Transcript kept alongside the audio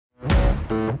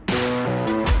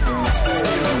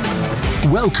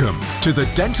Welcome to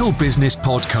the Dental Business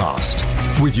Podcast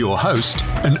with your host,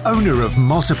 an owner of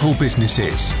multiple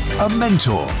businesses, a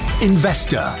mentor,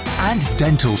 investor, and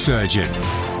dental surgeon,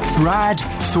 Brad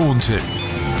Thornton.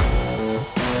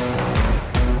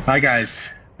 Hi guys,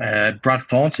 Brad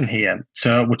Thornton here.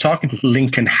 So we're talking to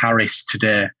Lincoln Harris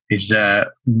today. He's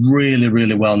really,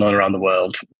 really well known around the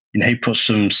world. He puts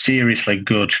some seriously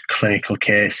good clinical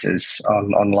cases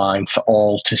online for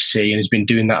all to see, and he's been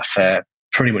doing that for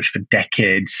pretty much for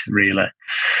decades, really.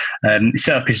 He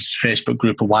set up his Facebook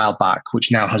group a while back,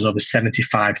 which now has over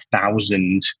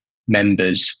 75,000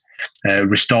 members.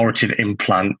 Restorative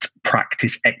Implant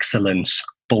Practice Excellence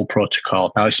Full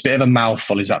Protocol. Now, it's a bit of a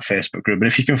mouthful, is that Facebook group, but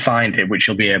if you can find it, which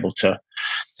you'll be able to,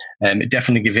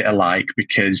 definitely give it a like,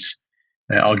 because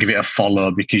I'll give it a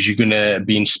follow, because you're going to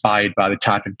be inspired by the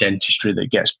type of dentistry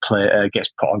that gets put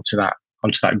onto that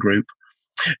group.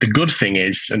 The good thing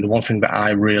is, and the one thing that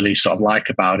I really sort of like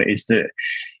about it, is that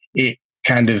it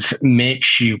kind of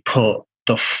makes you put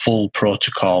the full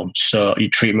protocol. So your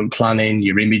treatment planning,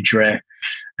 your imagery,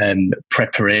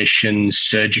 preparations,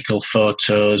 surgical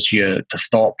photos, the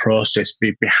thought process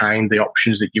behind the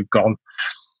options that you've gone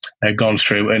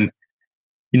through. And,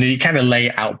 you kind of lay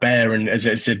it out bare. And as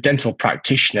a dental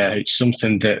practitioner, it's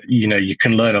something that, you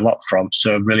can learn a lot from.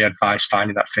 So I really advise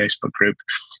finding that Facebook group.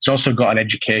 It's also got an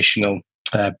educational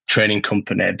training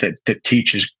company that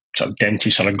teaches sort of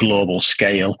dentists on a global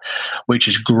scale, which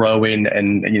is growing,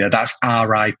 and that's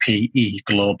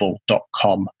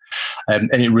ripeglobal.com,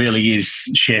 and it really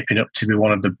is shaping up to be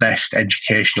one of the best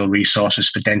educational resources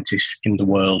for dentists in the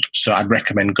world. So I'd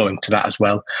recommend going to that as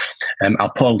well.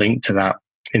 I'll put a link to that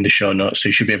in the show notes, so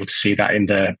you should be able to see that in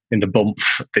the bump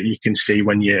that you can see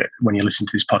when you listen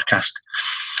to this podcast.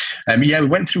 We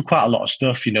went through quite a lot of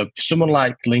stuff. Someone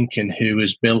like Lincoln, who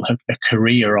has built a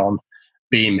career on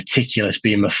being meticulous,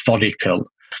 being methodical.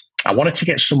 I wanted to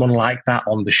get someone like that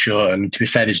on the show. And to be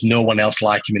fair, there's no one else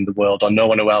like him in the world, or no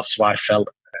one else who I felt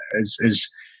as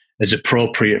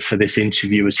appropriate for this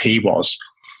interview as he was.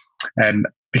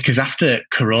 Because after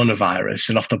coronavirus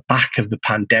and off the back of the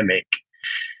pandemic,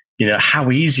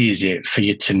 how easy is it for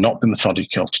you to not be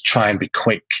methodical, to try and be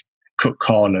quick, cut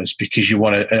corners, because you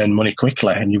want to earn money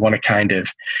quickly and you want to kind of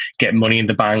get money in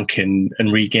the bank and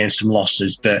regain some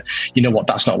losses. But you know what?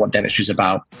 That's not what dentistry is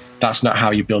about. That's not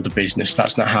how you build a business.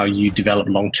 That's not how you develop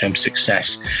long-term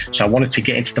success. So I wanted to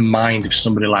get into the mind of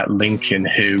somebody like Lincoln,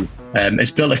 who has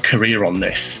built a career on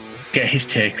this, get his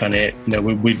take on it.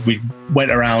 We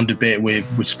went around a bit. We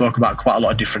spoke about quite a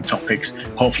lot of different topics.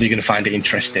 Hopefully you're going to find it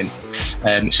interesting.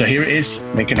 So here it is,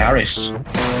 Lincoln Harris.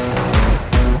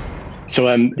 So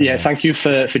thank you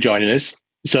for joining us.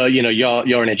 So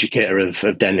you're an educator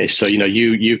of dentists. So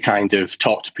you kind of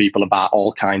talk to people about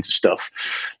all kinds of stuff,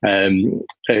 and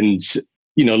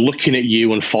looking at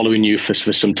you and following you for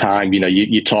some time.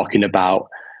 You're talking about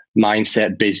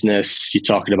mindset, business. You're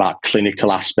talking about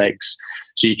clinical aspects.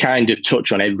 So you kind of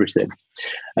touch on everything.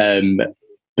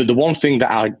 But the one thing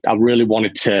that I really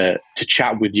wanted to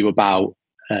chat with you about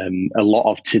a lot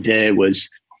of today was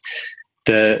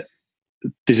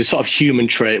there's a sort of human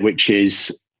trait, which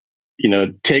is,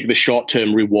 take the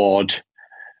short-term reward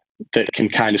that can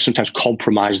kind of sometimes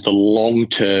compromise the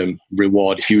long-term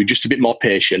reward if you were just a bit more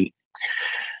patient.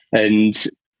 And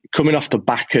coming off the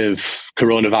back of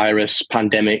coronavirus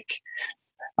pandemic,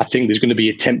 I think there's going to be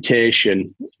a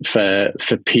temptation for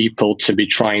people to be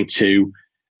trying to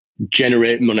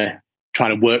generate money,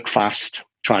 trying to work fast,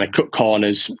 trying to cut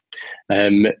corners.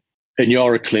 And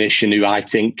you're a clinician who I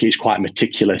think is quite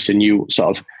meticulous, and you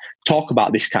sort of talk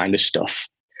about this kind of stuff.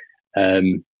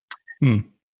 So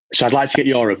I'd like to get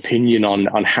your opinion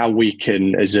on how we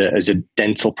can, as a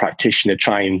dental practitioner,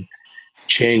 try and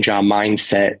change our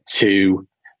mindset to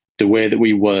the way that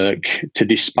we work, to,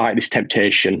 despite this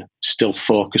temptation, still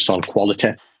focus on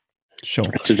quality. Sure.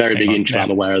 It's a very big intro.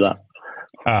 I'm aware of that.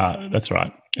 That's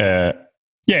right.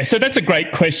 So that's a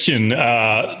great question.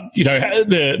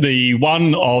 The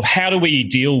one of how do we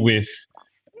deal with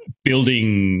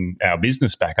building our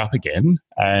business back up again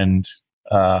and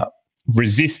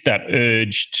resist that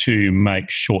urge to make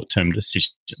short-term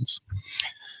decisions.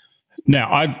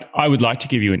 Now, I would like to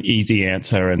give you an easy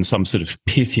answer and some sort of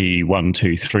pithy 1,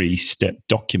 2, 3 step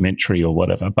documentary or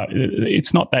whatever, but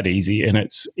it's not that easy. And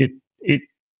it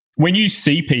when you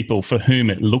see people for whom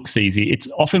it looks easy, it's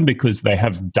often because they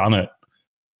have done it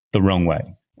the wrong way.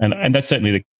 And that's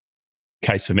certainly the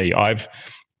case for me. I've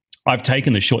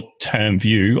taken the short-term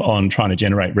view on trying to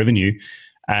generate revenue,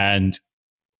 and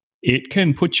it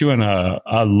can put you in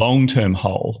a long-term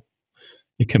hole.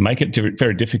 It can make it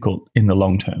very difficult in the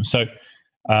long term. So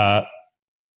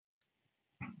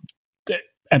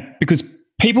and because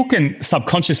people can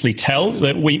subconsciously tell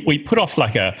that we put off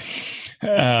like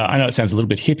I know it sounds a little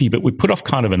bit hippie, but we put off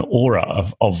kind of an aura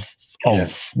of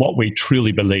what we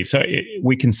truly believe. So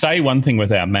we can say one thing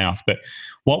with our mouth, but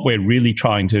what we're really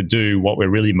trying to do, what we're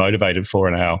really motivated for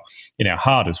in our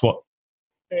heart is what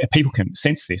people can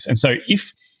sense this. And so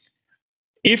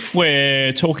if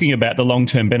we're talking about the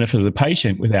long-term benefit of the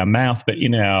patient with our mouth, but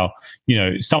in our,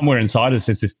 somewhere inside us,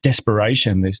 there's this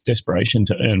desperation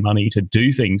to earn money, to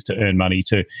do things to earn money,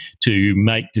 to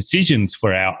make decisions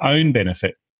for our own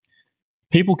benefit,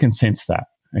 people can sense that.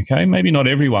 Okay, maybe not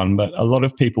everyone, but a lot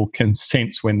of people can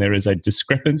sense when there is a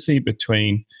discrepancy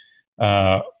between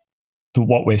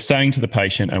what we're saying to the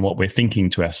patient and what we're thinking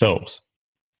to ourselves.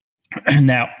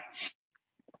 Now,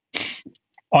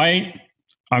 I'm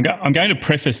going to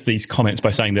preface these comments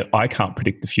by saying that I can't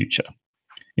predict the future.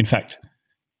 In fact,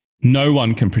 no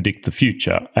one can predict the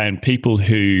future. And people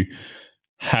who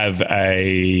have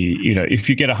if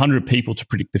you get 100 people to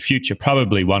predict the future,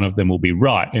 probably one of them will be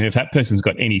right. And if that person's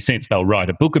got any sense, they'll write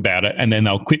a book about it and then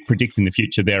they'll quit predicting the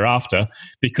future thereafter,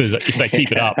 because if they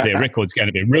keep it up, their record's going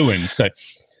to be ruined. So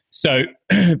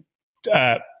and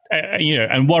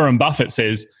Warren Buffett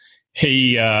says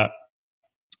he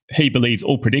believes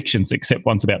all predictions except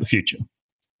ones about the future.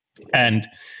 And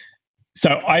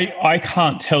so I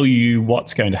can't tell you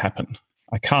what's going to happen.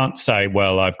 I can't say,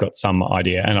 well, I've got some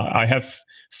idea. And I have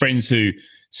friends who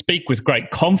speak with great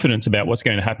confidence about what's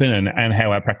going to happen and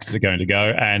how our practices are going to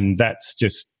go. And that's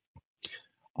just,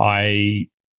 I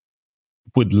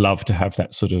would love to have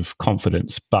that sort of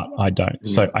confidence, but I don't.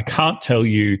 So I can't tell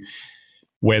you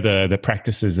whether the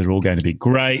practices are all going to be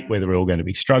great, whether we're all going to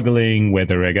be struggling,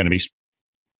 whether we're going to be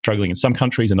struggling in some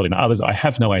countries and not in others. I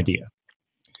have no idea.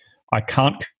 I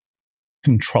can't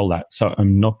control that, so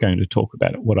I'm not going to talk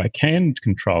about it. What I can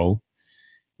control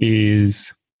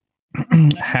is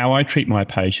how I treat my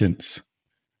patients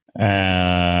with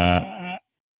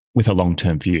a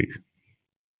long-term view.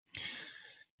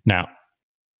 Now,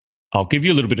 I'll give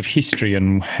you a little bit of history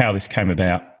and how this came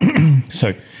about.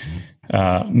 So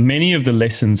many of the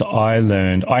lessons I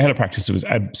learned, I had a practice that was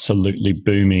absolutely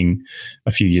booming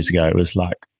a few years ago. It was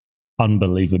like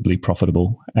unbelievably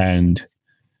profitable, and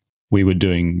we were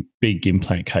doing big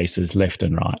implant cases left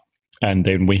and right. And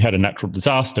then we had a natural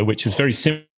disaster, which is very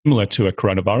similar to a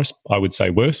coronavirus, I would say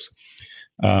worse.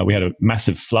 We had a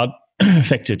massive flood,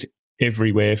 affected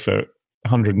everywhere for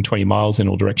 120 miles in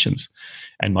all directions.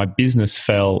 And my business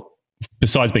fell,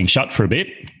 besides being shut for a bit,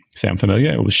 sound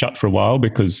familiar? It was shut for a while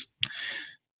because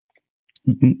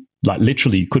like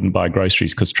literally you couldn't buy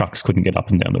groceries because trucks couldn't get up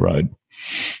and down the road.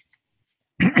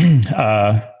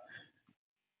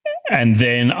 And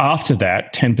then after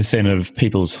that, 10% of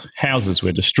people's houses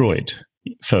were destroyed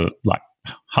for like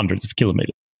hundreds of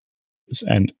kilometers.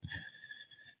 And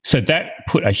so that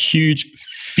put a huge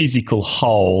physical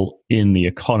hole in the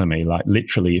economy. Like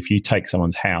literally, if you take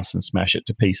someone's house and smash it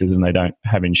to pieces and they don't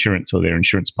have insurance or their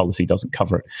insurance policy doesn't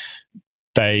cover it,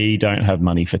 they don't have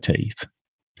money for teeth,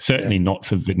 certainly not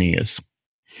for veneers.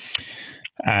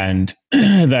 And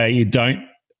they don't.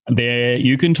 There,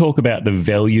 you can talk about the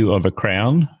value of a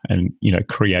crown and,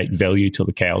 create value till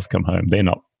the cows come home. They're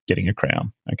not getting a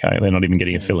crown, okay? They're not even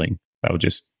getting a filling. They'll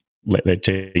just let their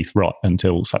teeth rot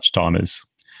until such time as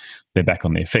they're back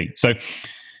on their feet. So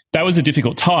that was a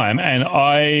difficult time, and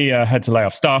I had to lay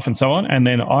off staff and so on. And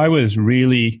then I was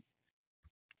really,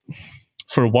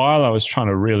 for a while, I was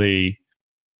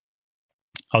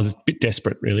a bit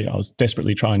desperate, really. I was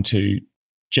desperately trying to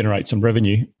generate some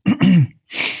revenue.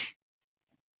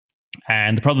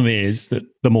 And the problem is that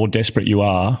the more desperate you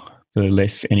are, the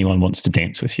less anyone wants to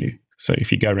dance with you. So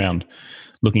if you go around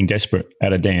looking desperate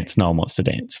at a dance, no one wants to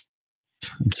dance.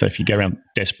 And so if you go around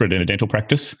desperate in a dental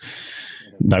practice,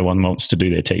 no one wants to do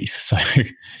their teeth. So,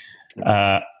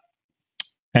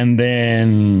 and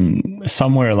then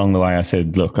somewhere along the way I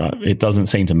said, look, it doesn't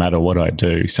seem to matter what I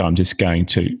do, so I'm just going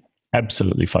to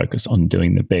absolutely focus on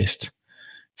doing the best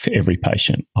for every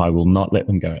patient. I will not let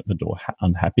them go out the door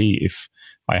unhappy. If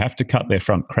I have to cut their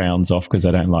front crowns off because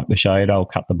they don't like the shade, I'll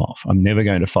cut them off. I'm never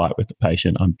going to fight with the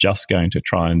patient. I'm just going to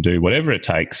try and do whatever it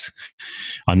takes.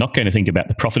 I'm not going to think about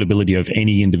the profitability of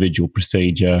any individual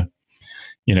procedure.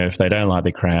 If they don't like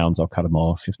their crowns, I'll cut them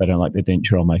off. If they don't like their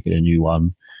denture, I'll make it a new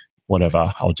one.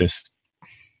 Whatever. I'll just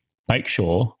make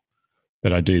sure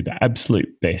that I do the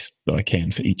absolute best that I can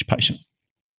for each patient.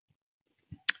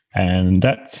 And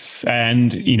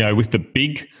with the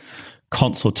big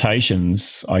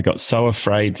consultations, I got so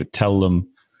afraid to tell them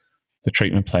the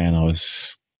treatment plan. I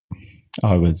was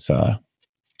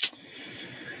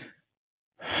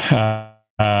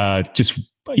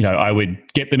I would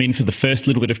get them in for the first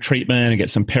little bit of treatment and get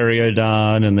some perio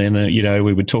done, and then,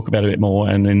 we would talk about it a bit more,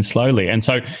 and then slowly. And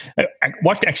so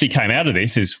what actually came out of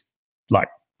this is, like,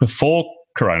 before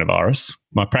coronavirus,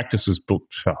 my practice was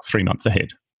booked 3 months ahead.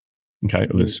 Okay,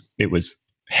 it was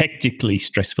hectically,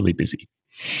 stressfully busy.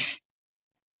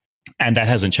 And that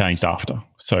hasn't changed after.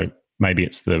 So maybe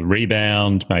it's the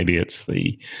rebound, maybe it's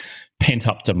the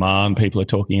pent-up demand people are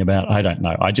talking about. I don't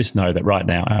know. I just know that right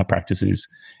now our practice is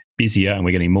busier and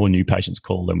we're getting more new patients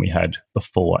called than we had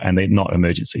before, and they're not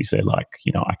emergencies. They're like,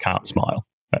 I can't smile.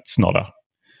 That's not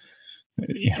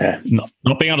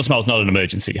not being able to smile is not an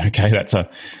emergency. Okay, that's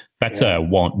a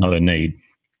want, not a need.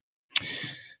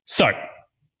 So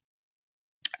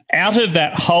out of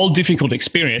that whole difficult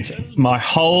experience, my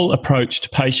whole approach to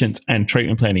patients and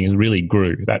treatment planning really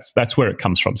grew. That's where it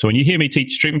comes from. So when you hear me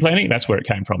teach treatment planning, that's where it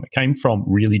came from. It came from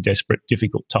really desperate,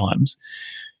 difficult times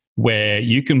where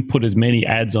you can put as many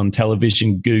ads on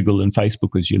television, Google, and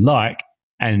Facebook as you like,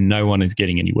 and no one is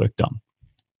getting any work done.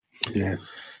 Yeah.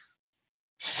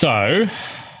 So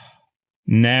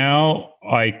now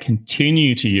I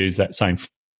continue to use that same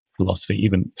philosophy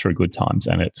even through good times,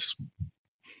 and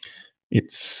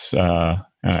it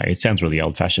sounds really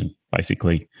old-fashioned.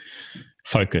 Basically,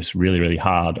 focus really, really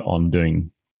hard on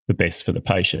doing the best for the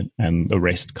patient, and the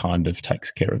rest kind of takes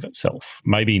care of itself.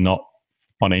 Maybe not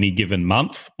on any given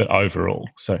month, but overall.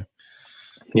 So,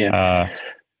 I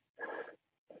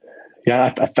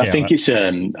think it's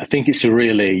a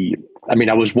really. I mean,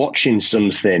 I was watching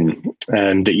something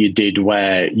that you did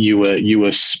where you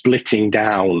were splitting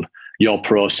down your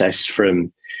process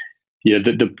from.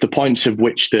 The points of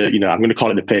which I'm going to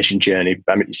call it the patient journey.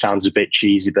 I mean, it sounds a bit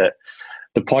cheesy, but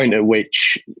the point at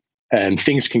which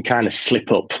things can kind of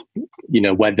slip up,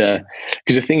 whether,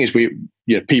 because the thing is,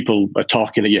 people are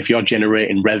talking that if you're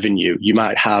generating revenue, you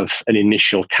might have an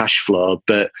initial cash flow,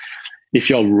 but if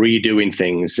you're redoing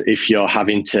things, if you're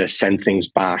having to send things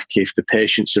back, if the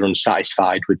patients are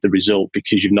unsatisfied with the result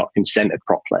because you've not consented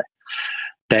properly,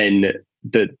 then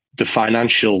the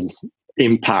financial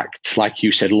impact, like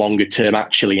you said, longer term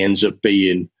actually ends up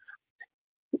being,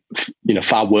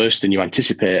 far worse than you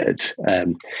anticipated.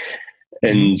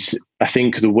 And I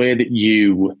think the way that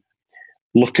you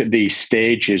look at these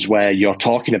stages where you're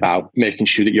talking about making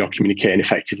sure that you're communicating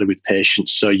effectively with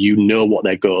patients so you know what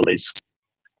their goal is,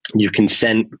 you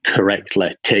consent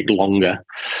correctly, take longer,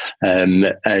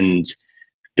 and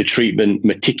the treatment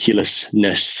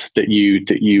meticulousness that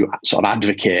you sort of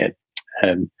advocate.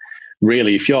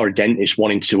 Really, if you're a dentist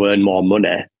wanting to earn more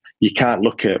money, you can't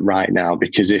look at right now,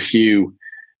 because if you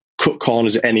cut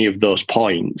corners at any of those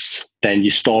points, then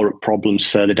you store up problems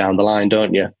further down the line,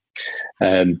 don't you?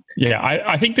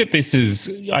 I think that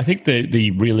I think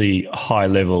the really high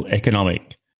level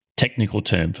economic technical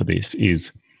term for this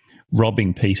is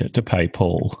robbing Peter to pay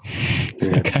Paul.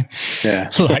 Yeah. Okay.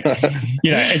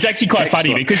 Yeah. It's actually quite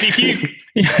funny because if you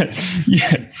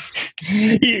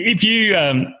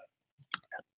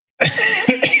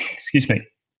excuse me.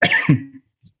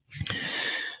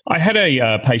 I had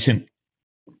a patient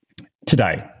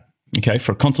today,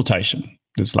 for a consultation.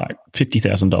 It was like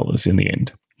 $50,000 in the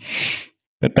end.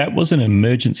 But that was an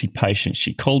emergency patient.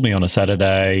 She called me on a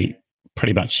Saturday.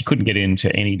 Pretty much she couldn't get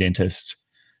into any dentist.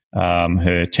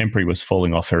 Her temporary was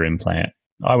falling off her implant.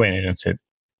 I went in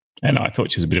and I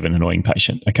thought she was a bit of an annoying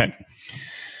patient. Okay.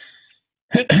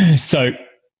 So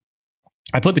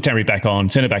I put the temporary back on,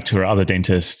 sent her back to her other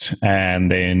dentist, and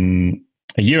then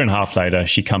a year and a half later,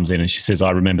 she comes in and she says,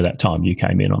 I remember that time you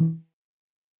came in on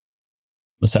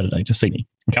a Saturday to see me.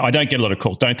 Okay, I don't get a lot of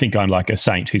calls. Don't think I'm like a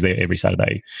saint who's there every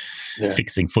Saturday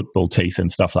fixing football teeth and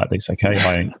stuff like this,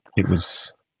 okay? It was,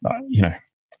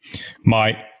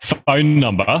 my phone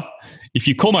number, if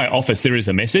you call my office, there is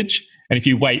a message. And if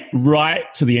you wait right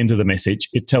to the end of the message,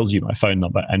 it tells you my phone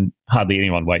number, and hardly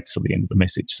anyone waits till the end of the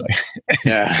message. So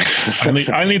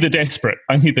only the desperate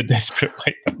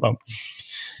wait that long.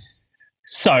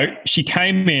 So she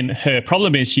came in. Her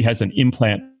problem is she has an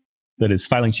implant that is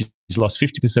failing. She's lost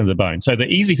 50% of the bone. So the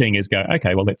easy thing is go,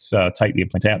 okay, well, let's take the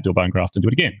implant out, do a bone graft and do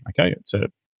it again. Okay, it's a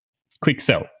quick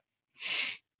sell.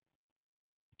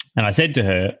 And I said to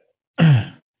her,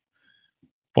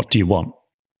 what do you want?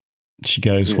 She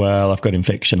goes, well, I've got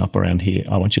infection up around here.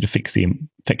 I want you to fix the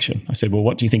infection. I said, well,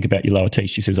 what do you think about your lower teeth?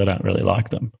 She says, I don't really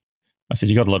like them. I said,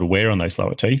 you got a lot of wear on those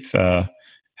lower teeth. How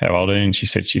old are you? And she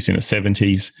said she's in her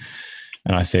 70s.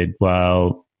 And I said,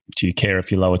 well, do you care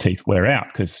if your lower teeth wear out?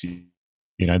 Because,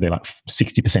 they're like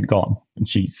 60% gone. And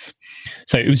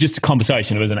so it was just a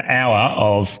conversation. It was an hour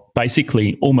of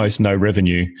basically almost no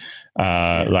revenue.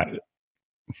 I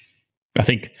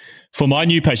think for my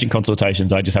new patient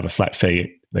consultations, I just have a flat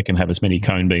fee. they can have as many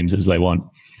cone beams as they want.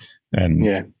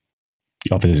 And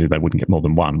obviously they wouldn't get more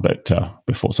than one, but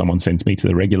before someone sends me to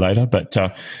the regulator. But they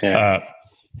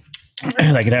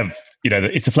could have,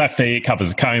 it's a flat fee. It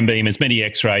covers a cone beam, as many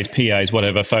X-rays, PAs,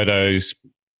 whatever, photos,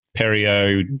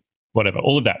 perio, whatever,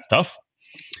 all of that stuff.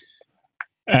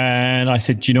 And I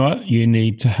said, do you know what? You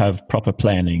need to have proper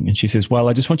planning. And she says, well,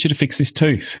 I just want you to fix this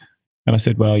tooth. And I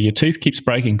said, well, your tooth keeps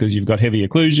breaking because you've got heavy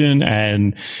occlusion,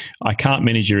 and I can't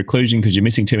manage your occlusion because you're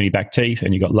missing too many back teeth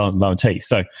and you've got lower teeth.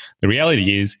 So the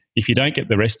reality is, if you don't get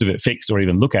the rest of it fixed or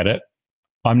even look at it,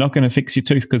 I'm not going to fix your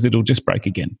tooth because it'll just break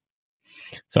again.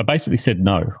 So I basically said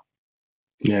no.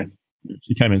 Yeah.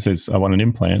 She came and says, I want an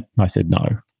implant. I said, no.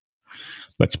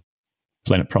 Let's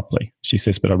plan it properly. She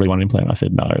says, but I really want an implant. I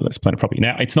said, no, let's plan it properly.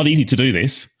 Now, it's not easy to do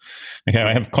this. Okay,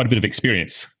 I have quite a bit of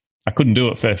experience. I couldn't do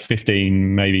it for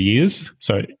 15 maybe years.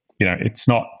 So, it's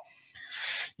not,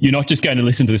 you're not just going to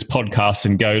listen to this podcast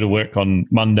and go to work on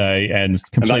Monday and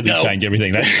completely change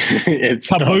everything. That's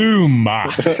it's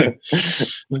kaboom.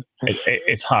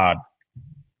 It's hard.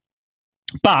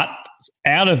 But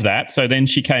out of that, so then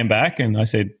she came back and I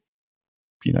said,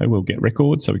 we'll get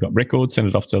records. So we got records, sent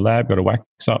it off to the lab, got a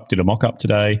wax up, did a mock up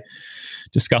today,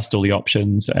 discussed all the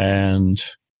options, and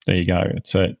there you go.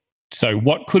 So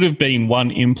what could have been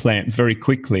one implant very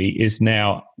quickly is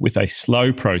now, with a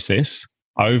slow process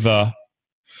over,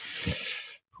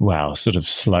 sort of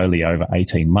slowly over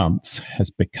 18 months, has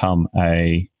become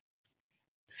a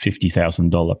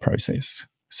 $50,000 process.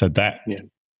 So that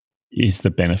is the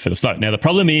benefit of slow. Now, the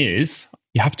problem is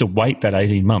you have to wait that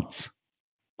 18 months.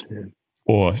 Yeah.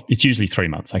 Or it's usually 3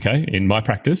 months, okay, in my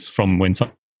practice, from when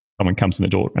someone comes in the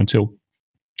door until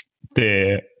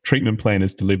their treatment plan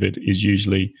is delivered, is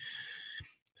usually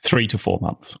 3 to 4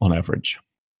 months on average.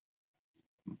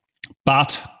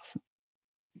 But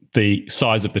the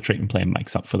size of the treatment plan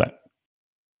makes up for that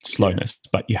slowness,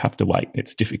 but you have to wait.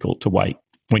 It's difficult to wait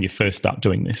when you first start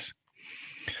doing this.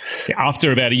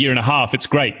 After about a year and a half, it's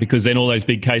great, because then all those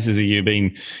big cases that you've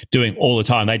been doing all the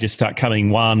time, they just start coming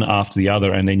one after the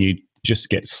other, and then you just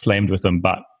get slammed with them.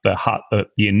 But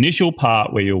the initial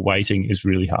part where you're waiting is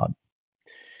really hard.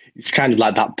 It's kind of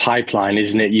like that pipeline,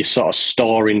 isn't it? You're sort of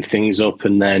storing things up,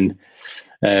 and then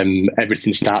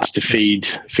everything starts to feed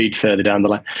further down the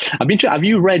line. Have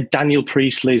you read Daniel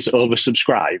Priestley's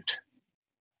Oversubscribed?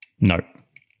 No.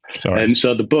 Sorry. And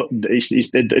so the book,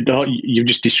 you've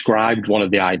just described one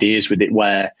of the ideas with it,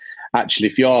 where actually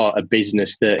if you're a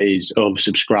business that is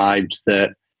oversubscribed,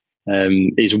 that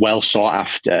is well sought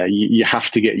after, you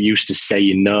have to get used to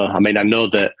saying no. I mean, I know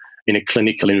that in a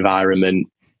clinical environment,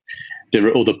 there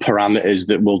are other parameters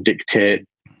that will dictate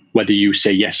whether you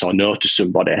say yes or no to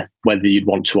somebody, whether you'd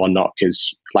want to or not,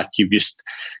 because like you've just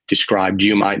described,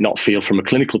 you might not feel from a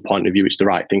clinical point of view it's the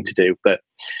right thing to do. But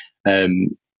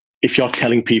if you're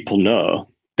telling people no,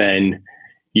 then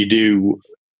you do,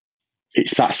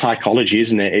 it's that psychology,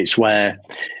 isn't it? It's where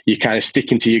you're kind of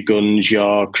sticking to your guns,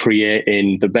 you're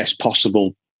creating the best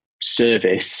possible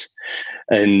service,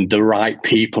 and the right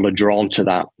people are drawn to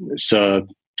that. So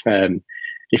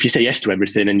if you say yes to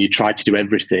everything and you try to do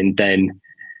everything, then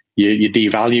you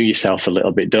devalue yourself a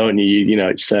little bit, don't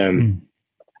you?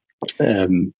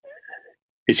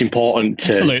 It's important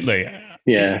to... Absolutely.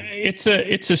 Yeah.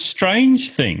 It's a strange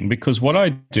thing, because what I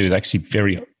do is actually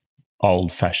very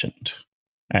old-fashioned,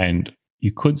 and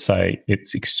you could say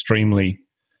it's extremely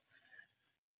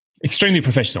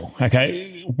professional.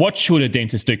 Okay, what should a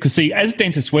dentist do? Because see, as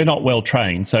dentists, we're not well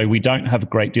trained, so we don't have a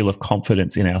great deal of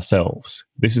confidence in ourselves.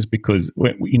 This is because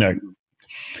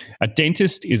a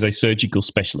dentist is a surgical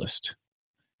specialist.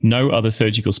 No other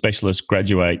surgical specialist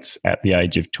graduates at the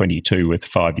age of 22 with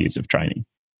 5 years of training.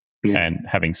 Yeah. And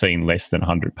having seen less than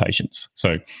 100 patients.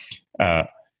 So,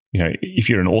 if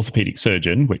you're an orthopedic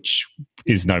surgeon, which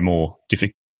is no more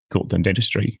difficult than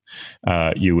dentistry,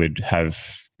 you would have,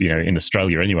 in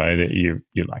Australia anyway, that you're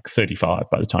like 35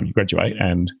 by the time you graduate,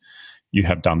 and you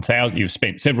have done you've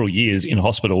spent several years in a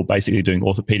hospital basically doing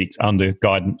orthopedics under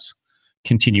guidance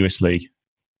continuously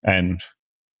and,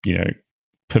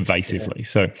 pervasively.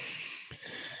 Yeah.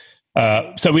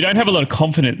 So we don't have a lot of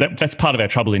confidence. That's part of our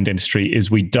trouble in dentistry, is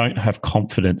we don't have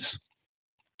confidence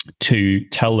to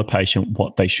tell the patient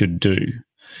what they should do.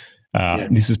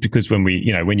 This is because when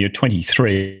you're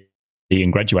 23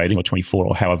 and graduating, or 24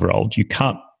 or however old,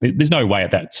 there's no way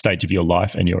at that stage of your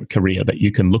life and your career that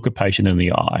you can look a patient in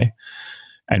the eye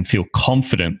and feel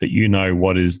confident that you know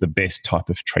what is the best type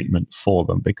of treatment for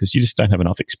them, because you just don't have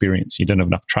enough experience. You don't have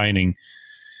enough training.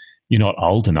 You're not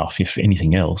old enough, if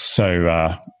anything else.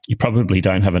 So you probably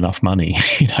don't have enough money.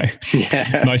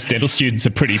 Yeah. Most dental students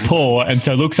are pretty poor, and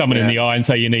to look someone in the eye and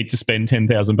say you need to spend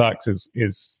 $10,000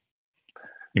 is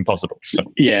impossible. So,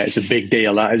 yeah, it's a big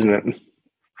deal, that, isn't it?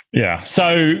 Yeah.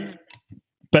 So,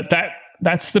 but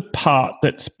that's the part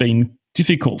that's been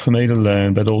difficult for me to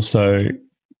learn, but also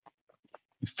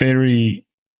very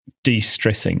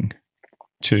de-stressing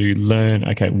to learn,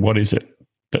 okay, what is it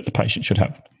that the patient should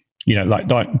have? You know, like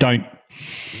don't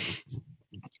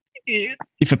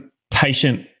if a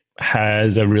patient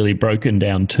has a really broken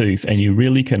down tooth and you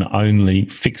really can only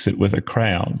fix it with a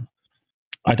crown,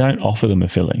 I don't offer them a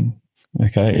filling.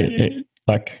 Okay.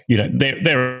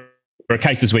 There are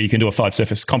cases where you can do a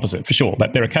 5-surface composite for sure,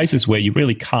 but there are cases where you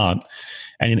really can't.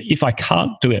 And if I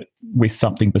can't do it with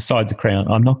something besides a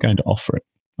crown, I'm not going to offer it.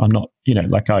 I'm not,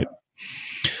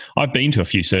 I've been to a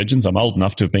few surgeons. I'm old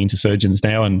enough to have been to surgeons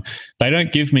now, and they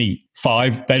don't give me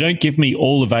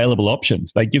all available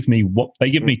options. They give me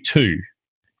two.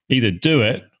 Either do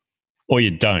it or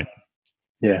you don't.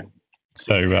 Yeah.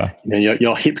 So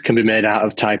your hip can be made out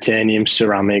of titanium,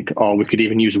 ceramic, or we could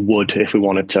even use wood if we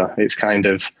wanted to. It's kind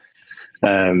of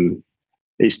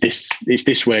it's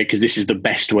this way because this is the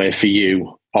best way for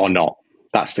you, or not.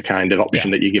 That's the kind of option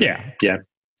that you give. Yeah.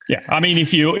 I mean,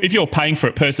 if you're paying for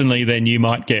it personally, then you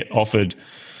might get offered,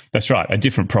 that's right, a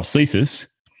different prosthesis.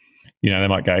 They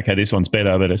might go, okay, this one's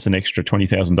better, but it's an extra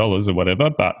 $20,000 or whatever.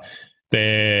 But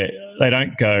they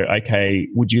don't go, okay,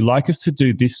 would you like us to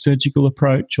do this surgical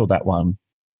approach or that one?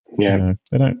 Yeah,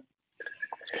 they don't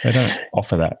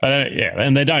offer that.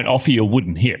 And they don't offer you a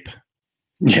wooden hip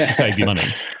to save you money.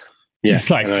 Yeah, it's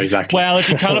like, exactly. Well, if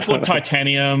you can't afford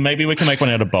titanium, maybe we can make one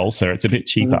out of balsa. It's a bit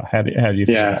cheaper. How do you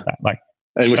feel about that? Like,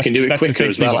 and we can do it quicker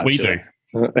as well. What we do.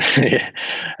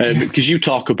 Because you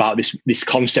talk about this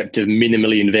concept of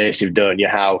minimally invasive, don't you?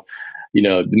 How the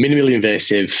minimally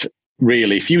invasive,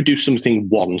 really, if you do something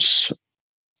once,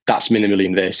 that's minimally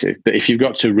invasive. But if you've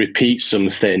got to repeat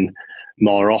something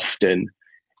more often,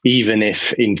 even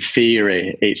if in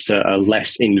theory it's a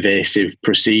less invasive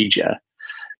procedure,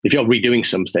 if you're redoing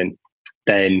something,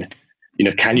 then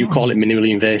can you call it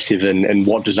minimally invasive, and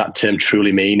what does that term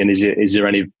truly mean? And is there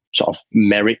any sort of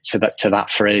merit to that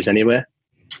phrase anyway?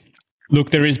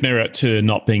 Look, there is merit to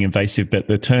not being invasive, but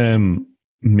the term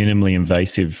minimally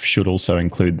invasive should also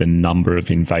include the number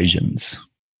of invasions.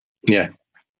 Yeah.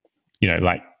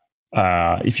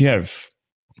 If you have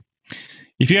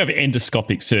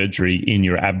endoscopic surgery in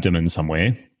your abdomen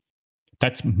somewhere,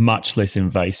 that's much less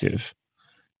invasive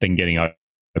than getting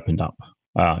opened up.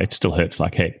 It still hurts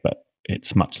like heck, but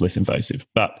it's much less invasive.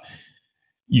 But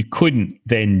you couldn't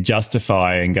then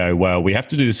justify and go, well, we have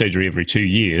to do the surgery every 2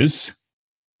 years,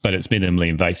 but it's minimally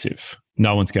invasive.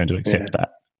 No one's going to accept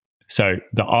that. So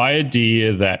the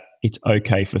idea that it's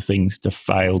okay for things to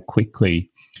fail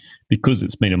quickly because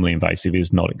it's minimally invasive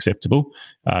is not acceptable.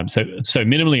 So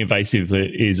minimally invasive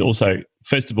is also,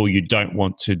 first of all, you don't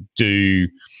want to do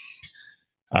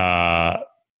a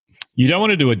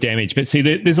damage. But see,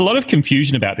 there's a lot of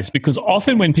confusion about this because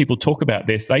often when people talk about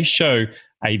this, they show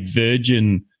a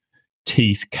virgin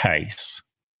teeth case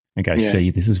and go,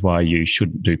 see, this is why you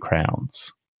shouldn't do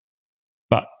crowns.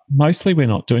 But mostly we're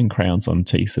not doing crowns on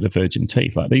teeth that are virgin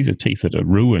teeth. Like these are teeth that are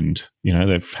ruined.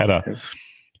 They've had a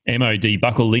MOD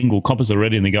buccolingual composite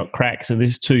already and they got cracks. And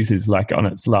this tooth is like on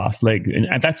its last leg.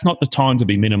 And that's not the time to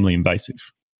be minimally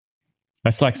invasive.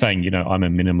 That's like saying, I'm a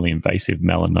minimally invasive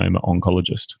melanoma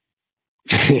oncologist.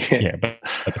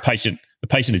 But the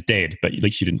patient is dead, but at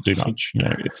least you didn't do much.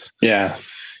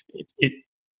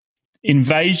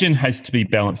 Invasion has to be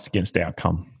balanced against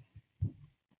outcome.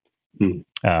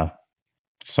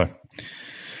 So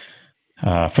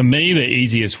for me, the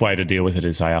easiest way to deal with it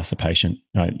is I ask the patient.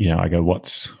 I go,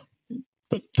 what's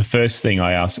the first thing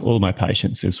I ask all of my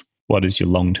patients is, what is your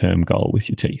long-term goal with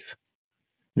your teeth?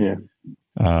 Yeah.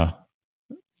 Because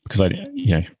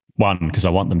because I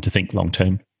want them to think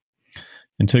long-term.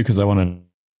 And two, because I want to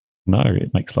know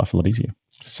it makes life a lot easier.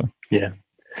 So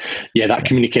that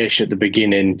communication at the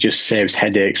beginning just saves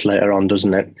headaches later on,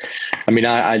 doesn't it? I mean,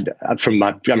 I'm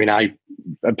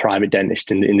a private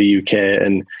dentist in the UK,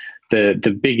 and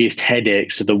the biggest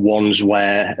headaches are the ones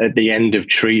where at the end of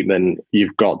treatment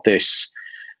you've got this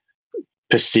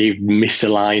perceived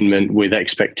misalignment with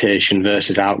expectation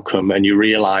versus outcome, and you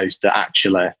realise that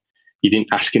actually you didn't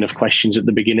ask enough questions at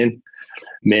the beginning.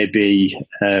 Maybe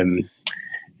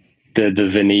the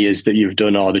veneers that you've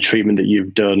done or the treatment that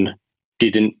you've done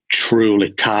didn't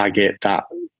truly target that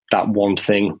one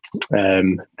thing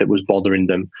that was bothering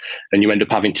them, and you end up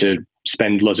having to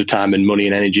spend loads of time and money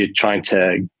and energy trying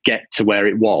to get to where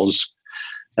it was.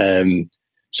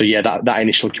 That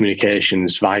initial communication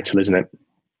is vital, isn't it?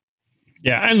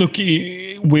 Yeah, and look,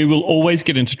 we will always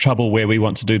get into trouble where we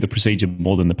want to do the procedure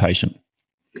more than the patient.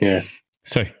 Yeah.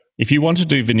 So If you want to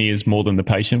do veneers more than the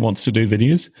patient wants to do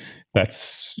veneers,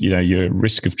 that's, your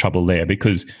risk of trouble there,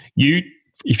 because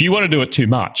if you want to do it too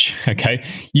much, okay,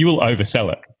 you will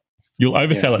oversell it. You'll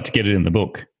oversell it to get it in the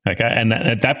book, okay? And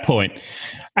at that point,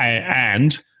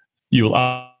 and you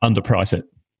will underprice it.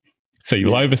 So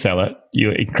you'll oversell it, you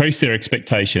increase their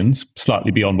expectations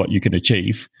slightly beyond what you can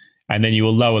achieve, and then you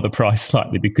will lower the price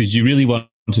slightly because you really want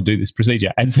to do this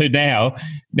procedure. And so now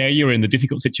you're in the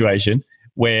difficult situation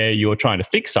where you're trying to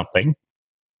fix something,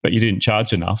 but you didn't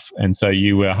charge enough. And so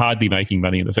you were hardly making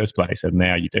money in the first place, and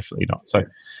now you're definitely not. So,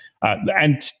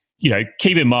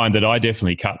 keep in mind that I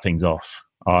definitely cut things off.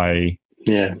 I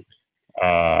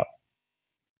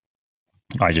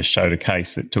just showed a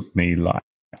case that took me like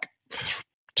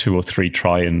 2 or 3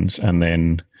 try-ins, and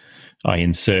then I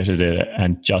inserted it,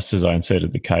 and just as I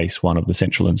inserted the case, one of the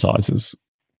central incisors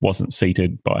wasn't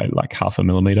seated by like 0.5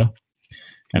 millimeter,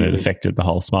 and it affected the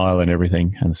whole smile and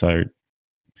everything. And so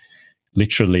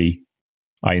literally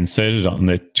I inserted it on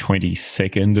the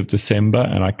 22nd of December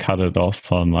and I cut it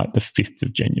off on like the 5th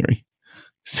of January.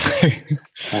 So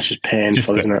that's just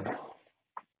painful, isn't it?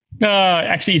 No,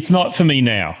 actually it's not for me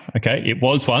now. Okay. It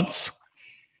was once.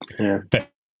 Yeah.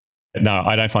 But no,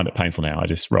 I don't find it painful now. I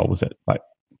just roll with it. Like,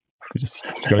 you just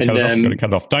got to cut it off. Got to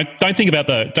cut it off. Don't think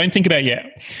about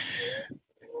yet.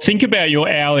 Think about your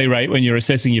hourly rate when you're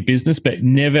assessing your business, but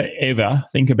never ever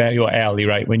think about your hourly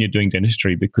rate when you're doing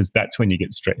dentistry, because that's when you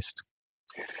get stressed.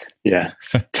 Yeah.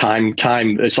 So time,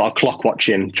 sort of clock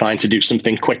watching, trying to do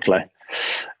something quickly.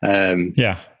 And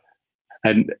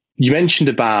you mentioned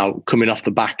about coming off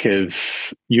the back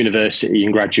of university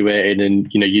and graduating, and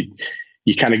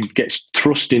you kind of get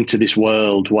thrust into this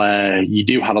world where you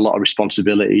do have a lot of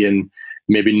responsibility and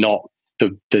maybe not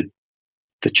the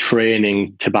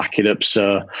training to back it up.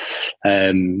 So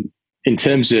in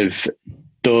terms of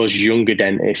those younger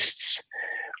dentists,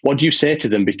 what do you say to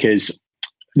them? Because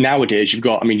nowadays you've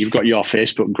got your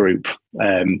Facebook group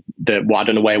that, I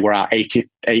don't know where we're at,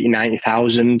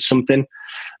 90,000 something.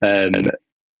 And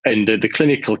the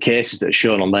clinical cases that are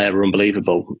shown on there are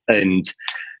unbelievable. And,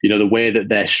 the way that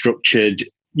they're structured,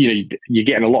 you're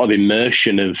getting a lot of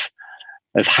immersion of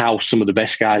how some of the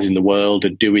best guys in the world are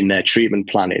doing their treatment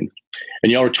planning.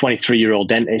 And you're a 23-year-old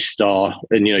dentist,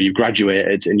 and you've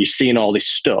graduated, and you're seeing all this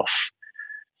stuff.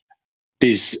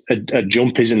 There's a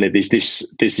jump, isn't there? There's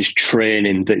this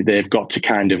training that they've got to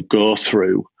kind of go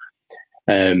through.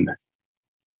 What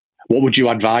would you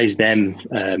advise them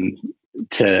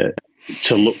to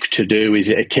look to do? Is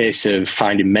it a case of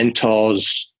finding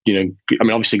mentors?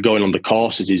 Obviously going on the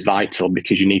courses is vital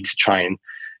because you need to try and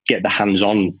get the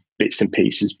hands-on bits and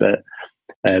pieces. But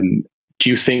do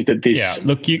you think that this? Yeah,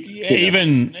 look,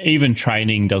 even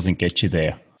training doesn't get you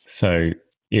there. So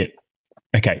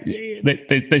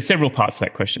there's several parts to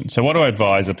that question. So what do I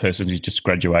advise a person who's just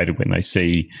graduated when they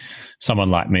see someone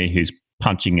like me who's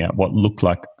punching out what looked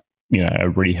like a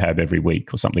rehab every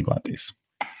week or something like this?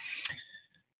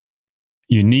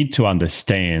 You need to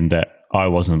understand that I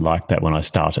wasn't like that when I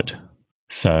started.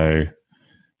 So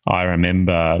I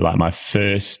remember I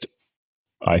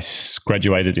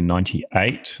graduated in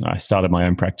 98. I started my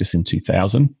own practice in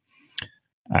 2000.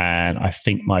 And I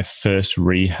think my first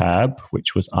rehab,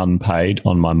 which was unpaid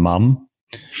on my mum,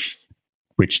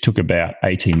 which took about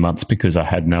 18 months because I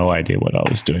had no idea what I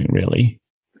was doing really,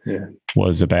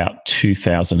 was about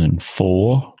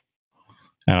 2004.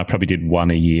 And I probably did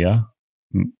one a year.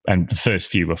 And the first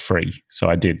few were free. So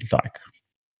I did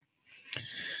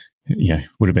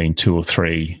would have been 2 or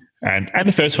 3. And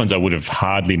the first ones I would have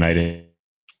hardly made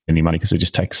any money because it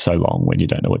just takes so long when you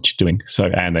don't know what you're doing. So,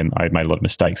 and then I made a lot of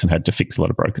mistakes and had to fix a lot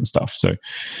of broken stuff. So,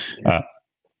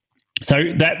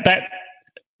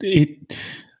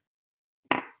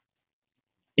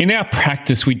 in our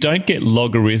practice, we don't get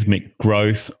logarithmic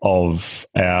growth of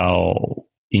our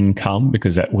income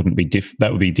because that would be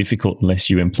difficult unless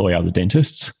you employ other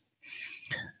dentists.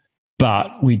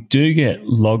 But we do get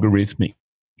logarithmic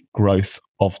growth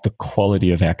of the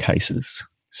quality of our cases.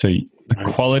 So the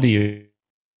quality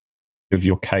of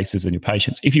your cases and your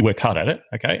patients, if you work hard at it,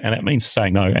 okay, and that means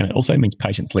saying no, and it also means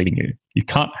patients leaving you. You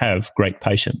can't have great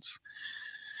patients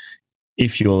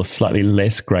if your slightly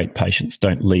less great patients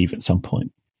don't leave at some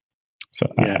point. So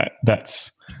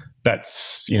that's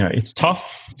it's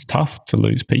tough. It's tough to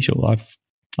lose people.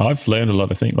 I've learned a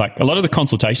lot of things. Like a lot of the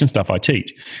consultation stuff I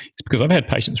teach, it's because I've had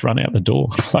patients run out the door.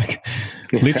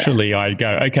 Literally, I'd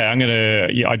go, okay,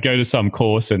 I'd go to some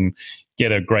course and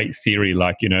get a great theory.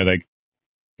 They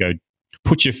go,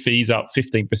 put your fees up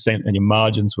 15% and your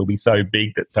margins will be so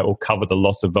big that will cover the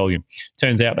loss of volume.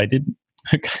 Turns out they didn't.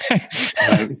 Okay.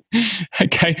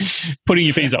 Okay. Putting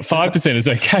your fees up 5% is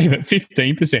okay, but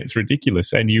 15% is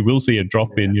ridiculous. And you will see a drop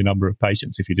in your number of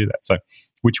patients if you do that. So,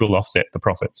 which will offset the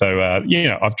profit. So,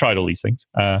 I've tried all these things.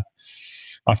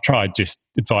 I've tried just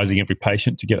advising every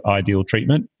patient to get ideal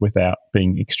treatment without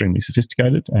being extremely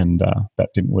sophisticated. And that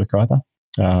didn't work either.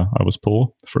 I was poor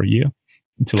for a year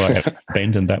until I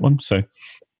abandoned that one. So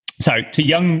to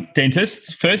young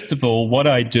dentists, first of all, what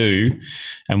I do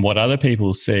and what other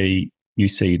people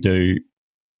do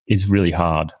is really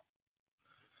hard.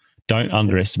 Don't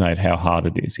underestimate how hard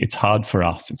it is. It's hard for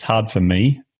us. It's hard for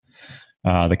me.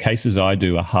 The cases I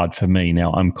do are hard for me.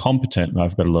 Now, I'm competent and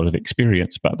I've got a lot of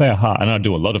experience, but they're hard. And I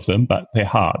do a lot of them, but they're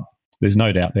hard. There's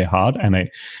no doubt they're hard. And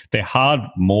they're hard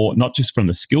more, not just from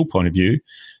the skill point of view,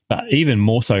 but even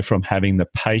more so from having the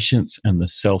patience and the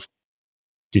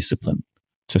self-discipline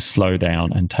to slow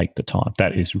down and take the time.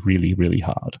 That is really, really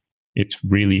hard. It's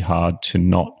really hard to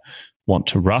not want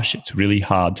to rush. It's really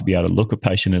hard to be able to look a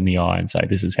patient in the eye and say,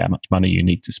 this is how much money you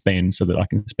need to spend so that I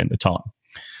can spend the time.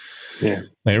 Yeah.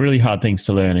 They're really hard things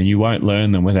to learn, and you won't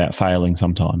learn them without failing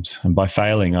sometimes. And by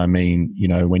failing, I mean,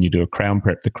 when you do a crown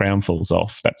prep, the crown falls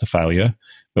off. That's a failure.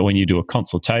 But when you do a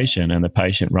consultation and the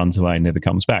patient runs away and never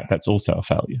comes back, that's also a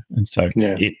failure. And so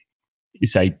it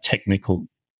is a technical,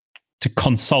 to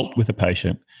consult with a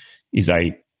patient is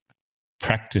a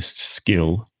practiced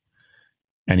skill.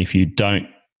 And if you don't,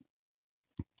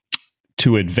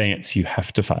 to advance, you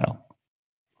have to fail.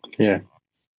 Yeah.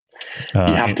 You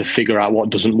have to figure out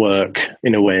what doesn't work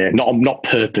in a way, not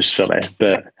purposefully,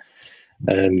 but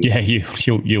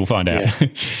you'll find out.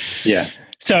 Yeah.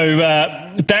 So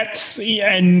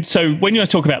so when you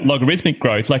talk about logarithmic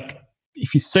growth, like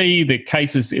if you see the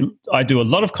cases, I do a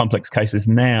lot of complex cases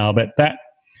now, but that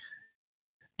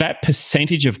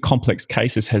percentage of complex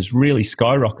cases has really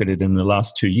skyrocketed in the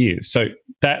last 2 years. So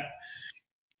that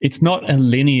it's not a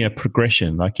linear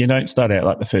progression. Like you don't start out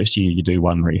like the first year you do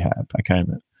 1 rehab, okay, and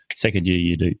the second year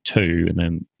you do 2, and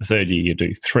then the third year you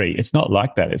do 3. It's not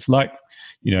like that. It's like,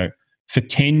 for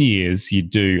 10 years you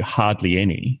do hardly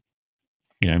any,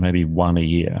 maybe 1 a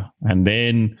year. And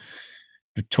then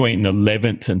between the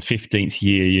 11th and 15th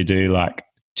year you do like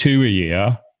 2 a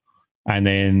year, and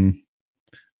then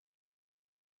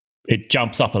it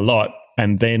jumps up a lot,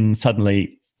 and then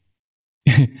suddenly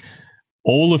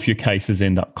all of your cases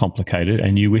end up complicated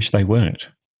and you wish they weren't.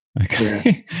 Okay.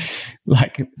 Yeah.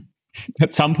 Like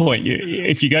at some point,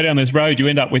 if you go down this road, you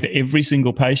end up with every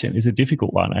single patient is a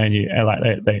difficult one, and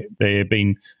they're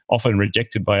being often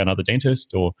rejected by another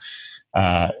dentist, or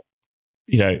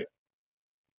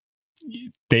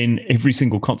then every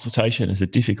single consultation is a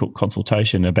difficult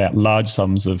consultation about large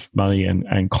sums of money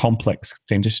and complex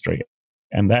dentistry.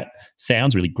 And that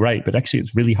sounds really great, but actually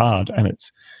it's really hard. And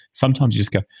it's sometimes you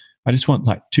just go, I just want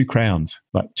like 2 crowns,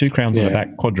 on the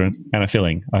back quadrant and a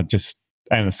filling, and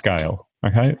a scale.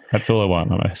 Okay, that's all I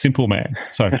want. I'm a simple man.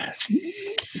 So,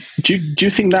 do you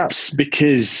think that's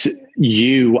because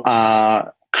you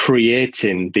are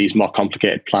creating these more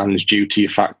complicated plans due to your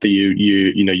fact that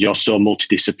you're so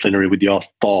multidisciplinary with your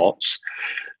thoughts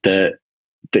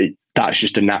that's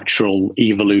just a natural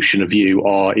evolution of you,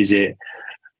 or is it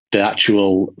the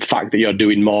actual fact that you're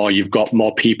doing more, you've got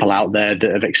more people out there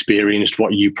that have experienced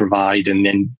what you provide, and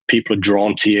then people are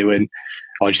drawn to you, or do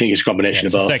you think it's a combination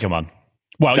of both? The second one.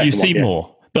 Well, you see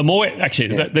more. The more,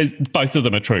 there's both of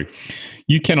them are true.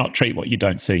 You cannot treat what you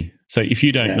don't see. So if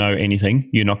you don't know anything,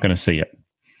 you're not going to see it.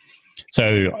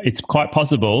 So it's quite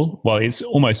possible, well, it's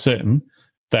almost certain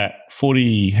that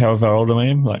 40, however old I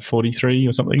am, like 43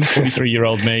 or something,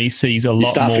 43-year-old me sees a lot more.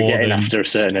 You start forgetting after a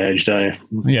certain age, don't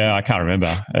you? Yeah, I can't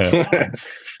remember.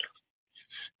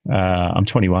 I'm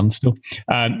 21 still.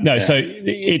 So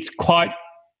it's quite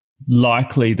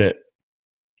likely that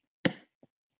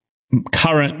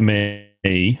current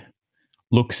me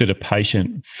looks at a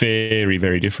patient very,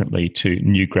 very differently to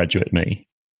new graduate me.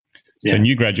 So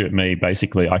new graduate me,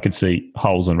 basically, I could see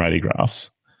holes in radiographs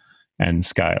and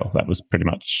scale. That was pretty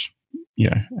much,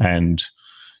 and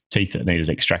teeth that needed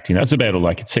extracting. That's about all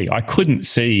I could see. I couldn't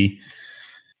see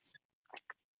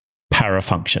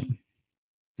parafunction,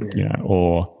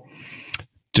 or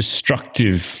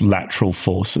destructive lateral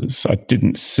forces. I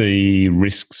didn't see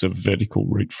risks of vertical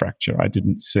root fracture. I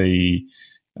didn't see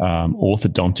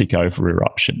orthodontic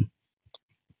over-eruption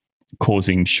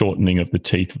causing shortening of the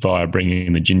teeth via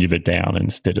bringing the gingiva down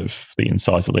instead of the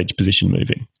incisal edge position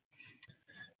moving.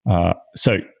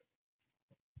 So,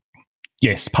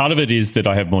 yes, part of it is that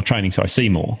I have more training, so I see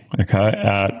more.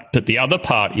 Okay, but the other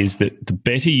part is that the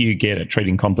better you get at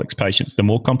treating complex patients, the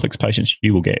more complex patients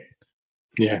you will get.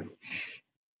 Yeah.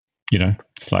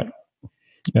 It's like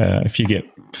if you get,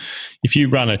 if you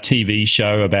run a TV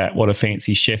show about what a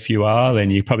fancy chef you are, then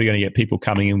you're probably going to get people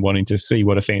coming and wanting to see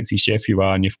what a fancy chef you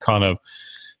are, and you've kind of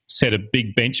set a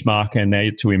big benchmark, and now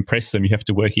to impress them, you have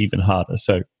to work even harder.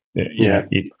 So,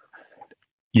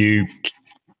 you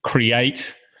create,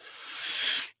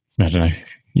 I don't know,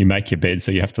 you make your bed,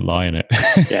 so you have to lie in it.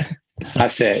 Yeah,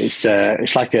 that's it. It's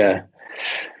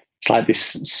like this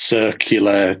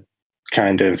circular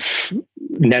kind of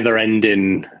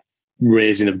never-ending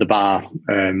raising of the bar,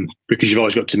 because you've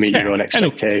always got to meet your own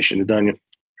expectations, don't you?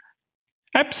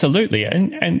 Absolutely,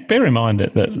 and bear in mind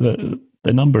that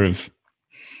the number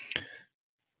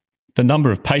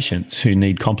of patients who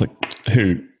need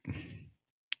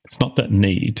it's not that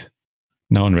need.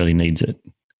 No one really needs it.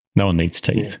 No one needs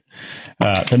teeth.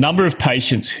 Yeah. The number of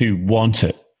patients who want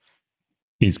it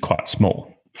is quite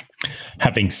small.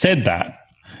 Having said that,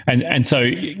 and so,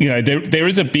 you know, there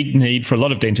is a big need for a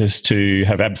lot of dentists to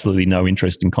have absolutely no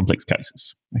interest in complex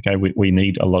cases. Okay, we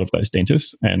need a lot of those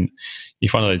dentists, and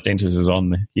if one of those dentists is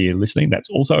on here listening, that's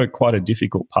also quite a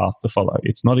difficult path to follow.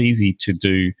 It's not easy to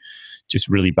do just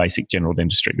really basic general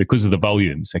dentistry because of the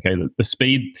volumes. Okay, the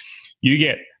speed, you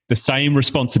get the same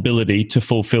responsibility to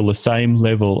fulfill the same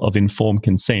level of informed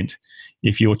consent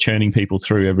if you're churning people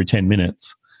through every 10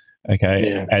 minutes,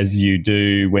 okay, as you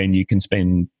do when you can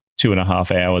spend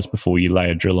 2.5 hours before you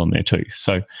lay a drill on their tooth.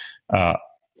 So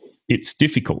it's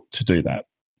difficult to do that.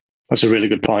 That's a really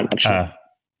good point, actually.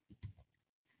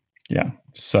 Yeah.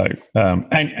 So,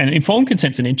 and informed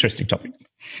consent's an interesting topic.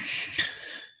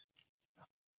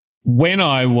 When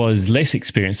I was less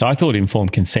experienced, I thought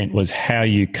informed consent was how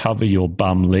you cover your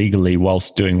bum legally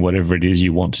whilst doing whatever it is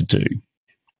you want to do.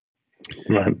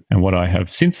 Right. And what I have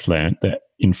since learned that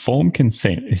informed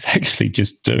consent is actually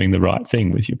just doing the right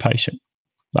thing with your patient.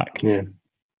 Like, you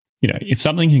know, if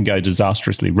something can go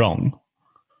disastrously wrong,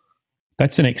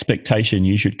 that's an expectation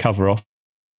you should cover off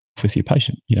with your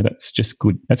patient. You know, that's just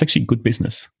good. That's actually good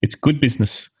business. It's good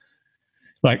business.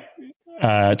 Like,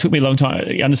 it took me a long time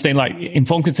to understand, like,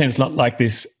 informed consent is not like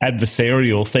this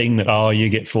adversarial thing that, you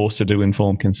get forced to do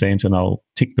informed consent and I'll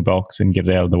tick the box and get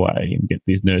it out of the way and get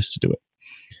this nurse to do it.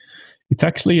 It's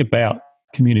actually about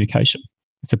communication.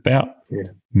 It's about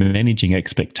managing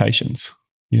expectations.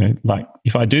 You know, like,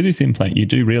 if I do this implant, you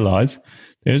do realize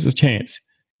there's a chance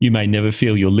you may never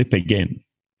feel your lip again.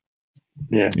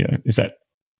 Yeah. You know,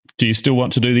 do you still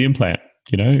want to do the implant?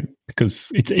 You know,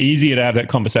 because it's easier to have that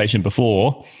conversation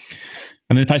before.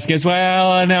 And then the patient goes,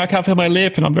 well, now I can't feel my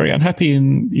lip and I'm very unhappy.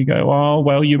 And you go, oh,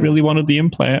 well, you really wanted the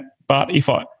implant. But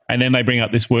and then they bring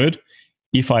up this word,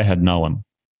 if I had known.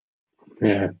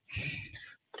 Yeah.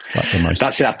 It's like the most.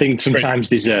 That's it. I think sometimes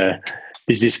there's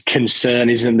this concern,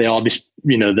 isn't there? Or this,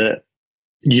 you know, that,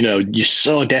 you know, you're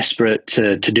so desperate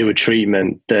to do a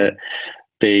treatment that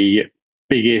the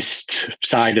biggest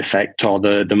side effect or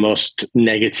the most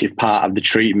negative part of the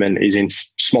treatment is in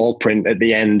small print at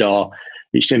the end, or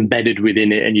it's embedded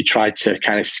within it, and you try to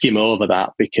kind of skim over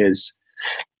that because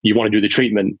you want to do the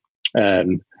treatment.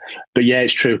 But yeah,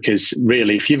 it's true, because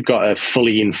really, if you've got a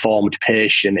fully informed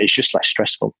patient, it's just less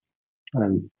stressful.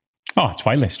 It's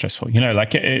way less stressful. You know,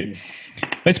 like,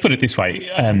 let's put it this way.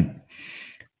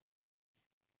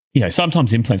 You know,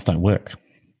 sometimes implants don't work.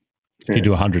 If you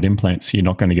do 100 implants, you're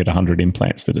not going to get 100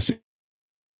 implants that are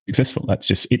successful.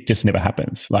 It just never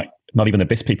happens. Like, not even the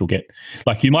best people get.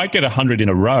 Like, you might get 100 in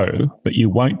a row, but you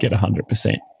won't get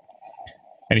 100%.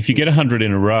 And if you get 100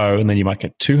 in a row, and then you might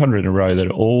get 200 in a row that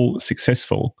are all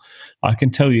successful, I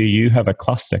can tell you have a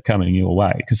cluster coming your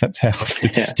way, because that's how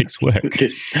statistics work.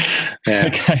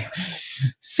 Okay.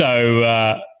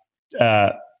 So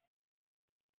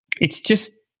it's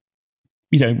just,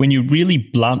 you know, when you're really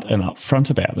blunt and upfront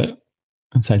about it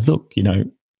and say, look, you know,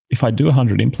 if I do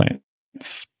 100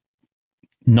 implants,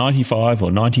 95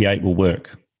 or 98 will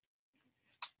work.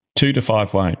 2 to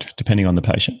 5 won't, depending on the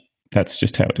patient. That's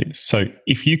just how it is. So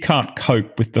if you can't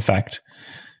cope with the fact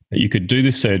that you could do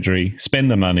the surgery, spend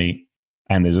the money,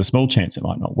 and there's a small chance it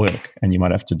might not work, and you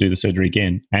might have to do the surgery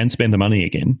again and spend the money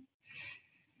again,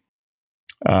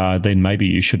 then maybe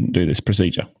you shouldn't do this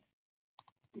procedure.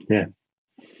 Yeah.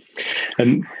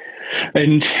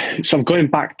 And so I'm going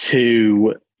back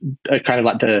to kind of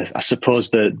like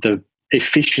the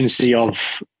efficiency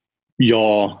of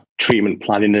your treatment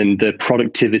planning and the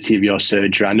productivity of your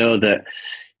surgery. I know that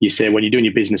you say when you're doing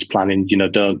your business planning,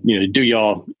 do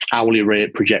your hourly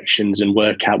rate projections and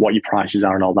work out what your prices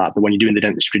are and all that. But when you're doing the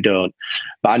dentistry, don't.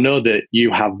 But I know that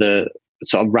you have the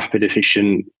sort of rapid,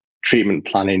 efficient treatment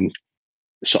planning.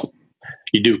 Sort of,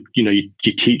 you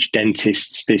teach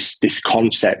dentists this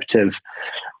concept of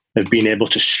being able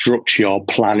to structure your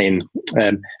planning.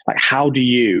 Like, how do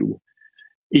you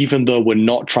even though we're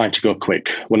not trying to go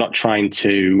quick, we're not trying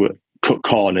to cut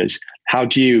corners, how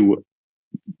do you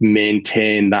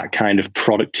maintain that kind of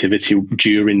productivity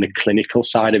during the clinical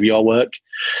side of your work?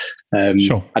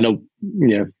 Sure. I know,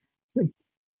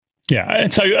 Yeah,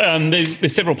 and so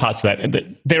there's several parts of that.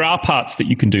 There are parts that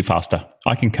you can do faster.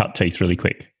 I can cut teeth really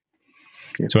quick.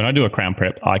 Yeah. So when I do a crown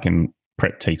prep, I can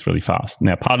prep teeth really fast.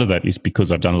 Now, part of that is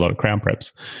because I've done a lot of crown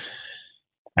preps,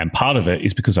 and part of it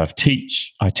is because I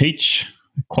teach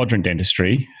quadrant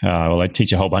dentistry. I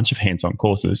teach a whole bunch of hands-on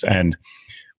courses, and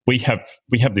we have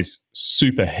this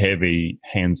super heavy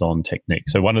hands-on technique.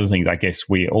 So one of the things, I guess,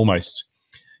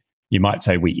 you might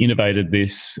say we innovated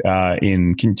this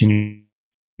in continuing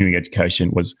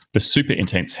education, was the super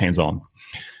intense hands-on.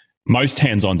 Most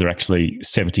hands-ons are actually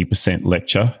 70%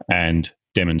 lecture and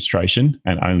demonstration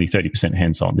and only 30%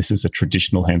 hands-on. This is a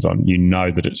traditional hands-on. You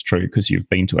know that it's true because you've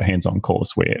been to a hands-on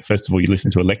course where, first of all, you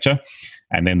listen to a lecture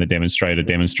and then the demonstrator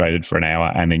demonstrated for an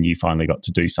hour and then you finally got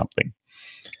to do something.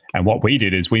 And what we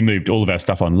did is we moved all of our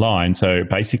stuff online. So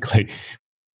basically,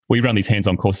 we run these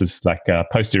hands-on courses like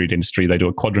posterior dentistry. They do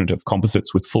a quadrant of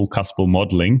composites with full cuspal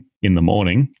modeling in the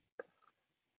morning,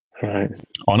 right,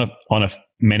 on a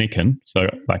mannequin. So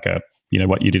like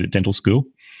what you did at dental school.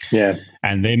 Yeah.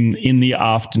 And then in the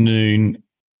afternoon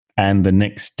and the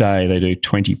next day, they do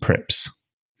 20 preps.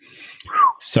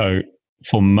 So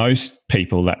for most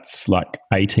people, that's like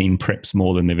 18 preps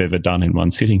more than they've ever done in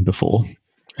one sitting before.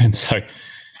 And so,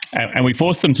 and we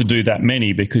force them to do that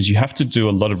many because you have to do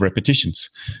a lot of repetitions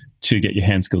to get your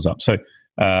hand skills up. So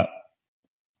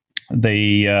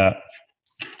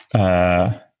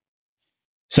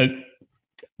so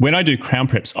when I do crown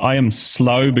preps, I am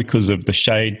slow because of the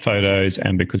shade photos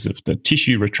and because of the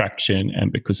tissue retraction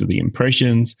and because of the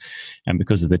impressions and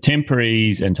because of the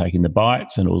temporaries and taking the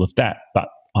bites and all of that. But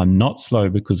I'm not slow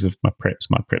because of my preps.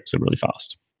 My preps are really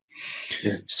fast.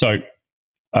 Yeah. So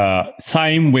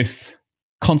same with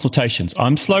consultations.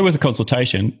 I'm slow with a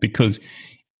consultation because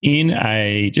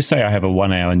just say I have a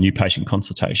 1 hour new patient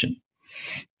consultation,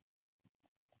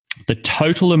 the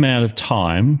total amount of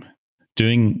time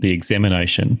doing the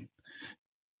examination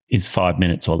is 5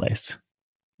 minutes or less.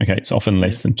 Okay, it's often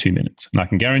less than 2 minutes. And I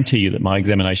can guarantee you that my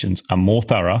examinations are more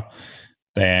thorough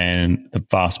than the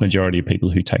vast majority of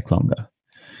people who take longer.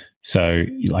 So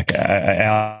like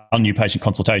our new patient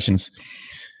consultations,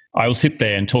 I will sit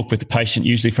there and talk with the patient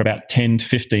usually for about 10 to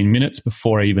 15 minutes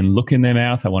before I even look in their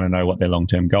mouth. I want to know what their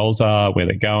long-term goals are, where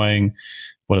they're going,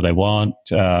 what do they want.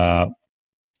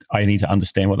 I need to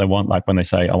understand what they want. Like when they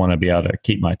say, I want to be able to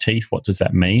keep my teeth, what does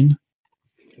that mean?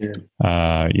 Yeah.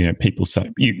 People say,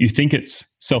 you think it's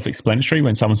self-explanatory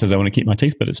when someone says, I want to keep my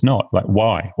teeth, but it's not. Like,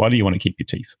 why? Why do you want to keep your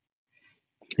teeth?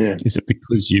 Yeah. Is it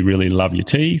because you really love your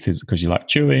teeth? Is it because you like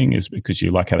chewing? Is it because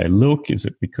you like how they look? Is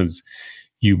it because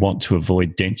you want to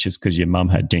avoid dentures because your mum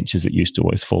had dentures that used to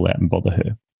always fall out and bother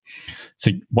her?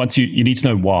 So once you need to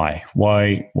know why.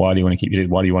 Why do you want to keep your teeth?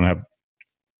 Why do you want to have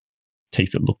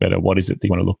teeth that look better? What is it that you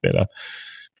want to look better?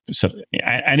 So,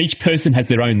 and each person has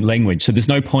their own language. So there's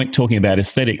no point talking about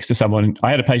aesthetics to someone.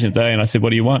 I had a patient today and I said,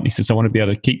 what do you want? And he says, I want to be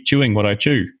able to keep chewing what I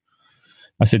chew.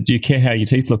 I said, do you care how your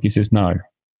teeth look? He says, no.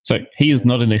 So he is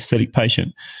not an aesthetic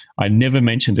patient. I never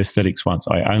mentioned aesthetics once.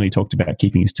 I only talked about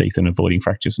keeping his teeth and avoiding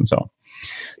fractures and so on.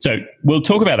 So we'll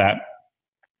talk about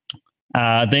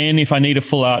that. Then if I need a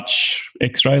full arch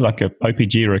x-ray, like a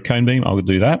OPG or a cone beam, I will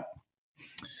do that.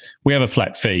 We have a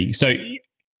flat fee. So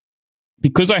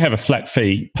because I have a flat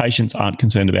fee, patients aren't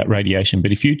concerned about radiation.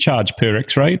 But if you charge per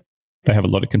x-ray, they have a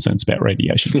lot of concerns about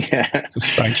radiation. Yeah. It's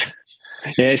strange.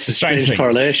 Yeah, it's a strange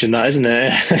correlation, that, isn't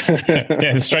it?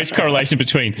 Yeah, a strange correlation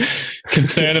between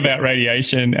concern about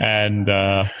radiation and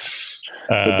the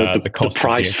cost, the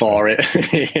price for it.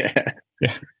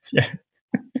 Yeah.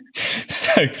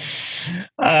 So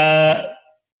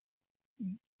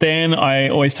then I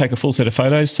always take a full set of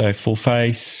photos, so full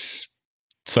face.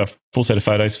 So a full set of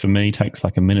photos for me takes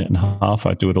like a minute and a half.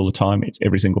 I do it all the time. It's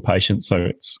every single patient, so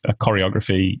it's a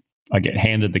choreography. I get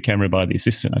handed the camera by the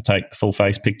assistant. I take the full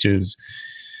face pictures,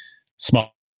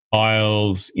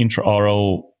 smiles,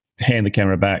 intraoral, hand the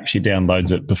camera back. She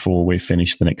downloads it before we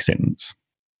finish the next sentence.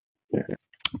 Yeah.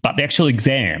 But the actual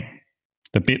exam,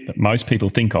 the bit that most people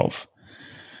think of,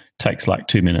 takes like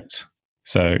 2 minutes.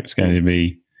 So it's going to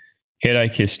be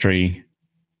headache history.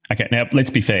 Okay, now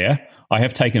let's be fair. I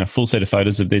have taken a full set of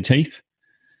photos of their teeth.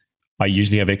 I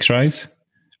usually have x-rays.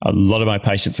 A lot of my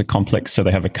patients are complex, so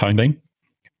they have a cone beam.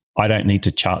 I don't need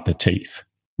to chart the teeth.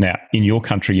 Now, in your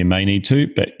country, you may need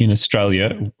to, but in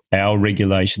Australia, our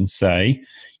regulations say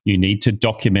you need to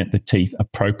document the teeth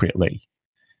appropriately.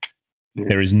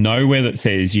 There is nowhere that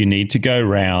says you need to go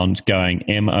round going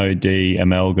MOD,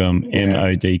 amalgam,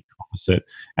 MOD, composite,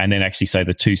 and then actually say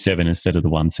the 2.7 instead of the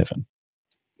 1.7.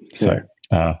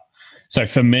 So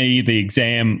for me, the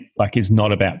exam is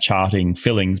not about charting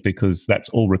fillings because that's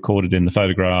all recorded in the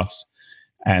photographs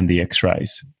and the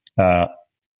X-rays. And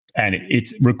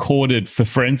it's recorded for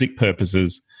forensic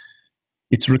purposes.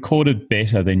 It's recorded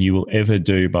better than you will ever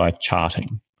do by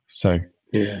charting. So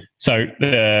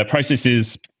the process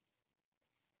is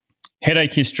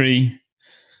headache history.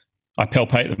 I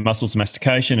palpate the muscles of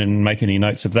mastication and make any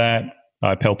notes of that.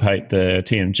 I palpate the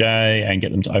TMJ and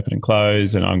get them to open and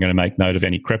close, and I'm going to make note of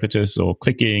any crepitus or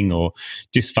clicking or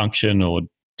dysfunction or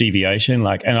deviation.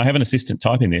 And I have an assistant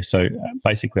typing this, so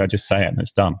basically I just say it and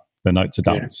it's done. The notes are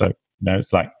done. Yeah. So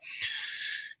it's like,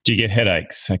 do you get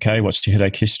headaches? Okay, what's your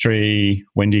headache history?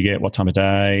 When do you get? What time of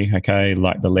day? Okay,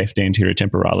 like the left anterior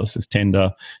temporalis is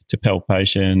tender to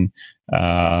palpation.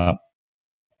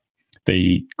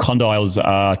 The condyles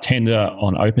are tender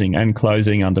on opening and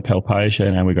closing under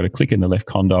palpation, and we've got a click in the left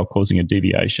condyle causing a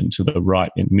deviation to the right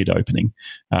in mid-opening,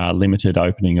 limited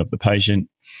opening of the patient.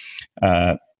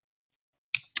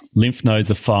 Lymph nodes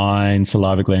are fine,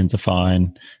 saliva glands are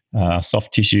fine,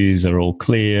 soft tissues are all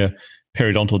clear,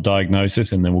 periodontal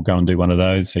diagnosis, and then we'll go and do one of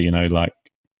those. So,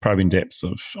 probing depths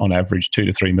of, on average, 2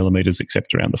 to 3 millimeters,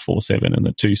 except around the 4.7 and the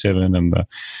 2.7, and the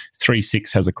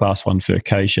 3.6 has a class 1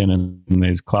 furcation, and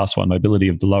there's class 1 mobility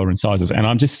of the lower incisors. And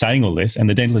I'm just saying all this, and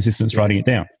the dental assistant's writing it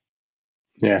down.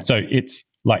 Yeah. So it's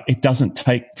it doesn't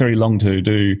take very long to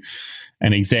do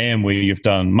an exam where you've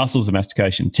done muscles of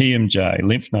mastication, TMJ,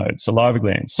 lymph nodes, saliva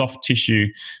glands, soft tissue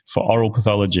for oral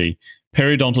pathology,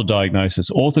 periodontal diagnosis,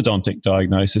 orthodontic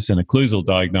diagnosis, and occlusal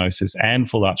diagnosis, and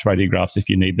full arch radiographs if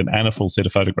you need them, and a full set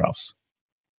of photographs.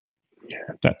 Yeah.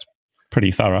 That's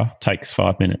pretty thorough. Takes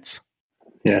 5 minutes.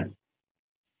 Yeah.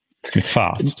 It's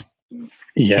fast.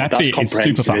 Yeah, that bit is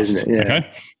super fast. Isn't it? Yeah. Okay?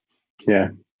 Yeah.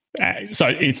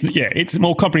 So it's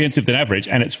more comprehensive than average,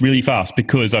 and it's really fast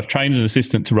because I've trained an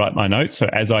assistant to write my notes. So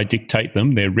as I dictate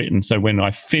them, they're written. So when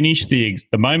I finish the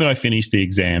moment I finish the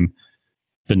exam,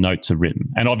 the notes are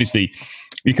written. And obviously,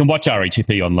 you can watch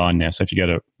RETP online now. So if you go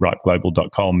to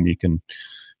writeglobal.com, you can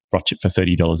watch it for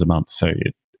 $30 a month. So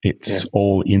it's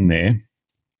all in there,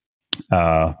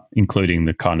 including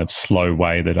the kind of slow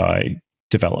way that I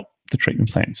develop the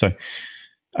treatment plan. So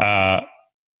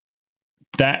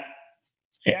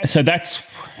that's,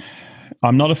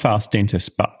 I'm not a fast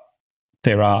dentist, but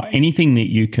there are anything that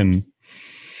you can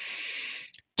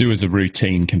do as a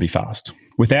routine can be fast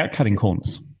without cutting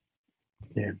corners.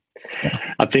 Yeah.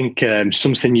 I think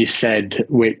something you said,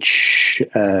 which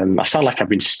I sound like I've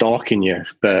been stalking you,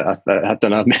 but I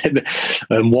don't know.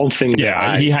 One thing.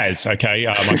 Yeah, he has. Okay,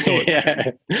 I saw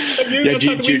it.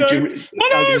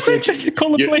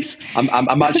 Call the police.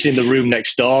 I'm actually in the room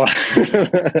next door. So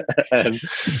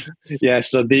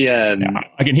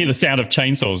I can hear the sound of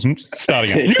chainsaws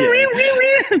starting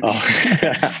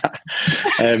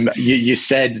up. You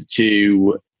said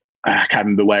to. I can't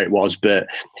remember where it was, but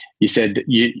you said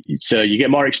you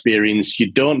get more experience.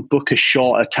 You don't book a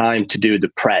shorter time to do the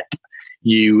prep.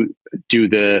 You do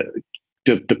the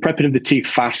prepping of the teeth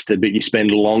faster, but you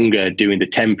spend longer doing the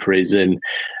temporaries and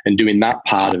doing that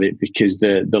part of it because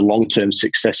the long-term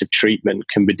success of treatment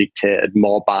can be dictated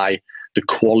more by the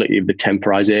quality of the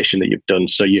temporization that you've done.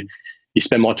 So you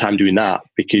spend more time doing that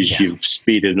because you've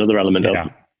speeded another element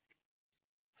up.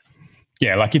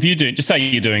 Yeah, like if you do, just say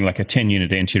you're doing like a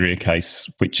 10-unit anterior case,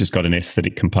 which has got an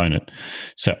aesthetic component.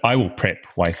 So I will prep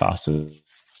way faster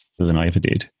than I ever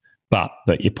did. But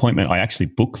the appointment, I actually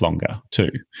book longer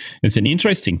too. It's an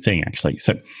interesting thing, actually.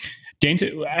 So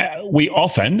we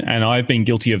often, and I've been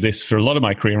guilty of this for a lot of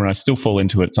my career, and I still fall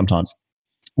into it sometimes,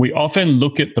 we often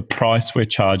look at the price we're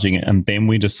charging and then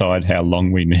we decide how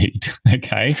long we need,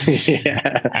 okay?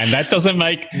 And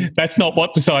that's not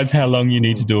what decides how long you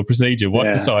need to do a procedure. What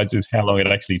decides is how long it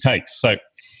actually takes. So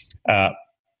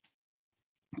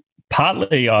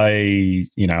partly I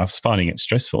was finding it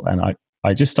stressful, and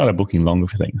I just started booking longer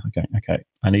for things. Okay,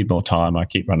 I need more time. I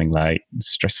keep running late. It's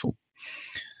stressful.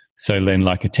 So then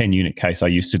like a 10-unit case, I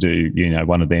used to do,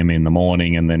 one of them in the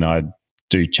morning, and then I'd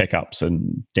do checkups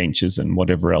and dentures and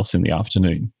whatever else in the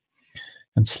afternoon.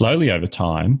 And slowly over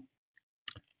time,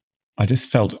 I just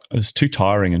felt it was too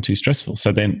tiring and too stressful.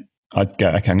 So then I'd go,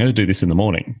 okay, I'm going to do this in the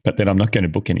morning, but then I'm not going to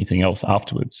book anything else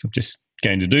afterwards. I'm just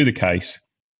going to do the case.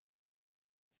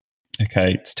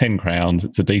 Okay, it's 10 crowns.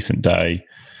 It's a decent day.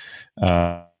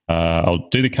 I'll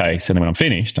do the case, and then when I'm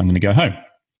finished, I'm going to go home.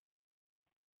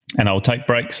 And I'll take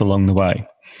breaks along the way.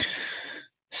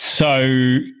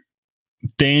 So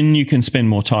then you can spend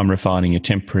more time refining your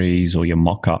temporaries or your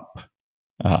mock-up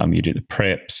You do the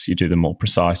preps, you do them more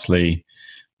precisely,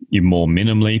 you more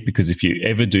minimally, because if you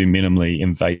ever do minimally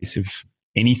invasive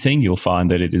anything, you'll find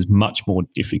that it is much more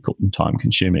difficult and time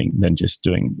consuming than just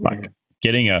doing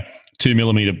getting a 2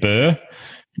 millimeter burr,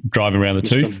 driving around the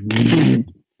tooth.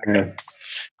 Of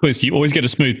course, you always get a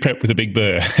smooth prep with a big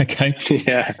burr, okay?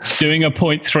 Yeah. Doing a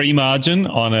 0.3 margin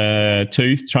on a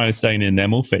tooth, trying to stay in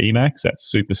enamel for EMAX, that's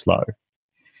super slow.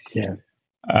 Yeah.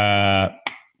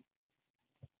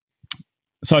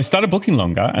 So I started booking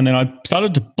longer, and then I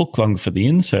started to book longer for the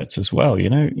inserts as well. You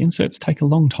know, inserts take a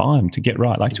long time to get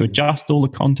right, like to adjust all the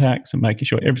contacts and making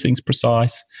sure everything's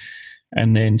precise,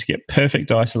 and then to get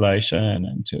perfect isolation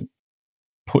and to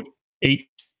put each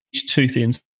tooth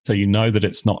in so you know that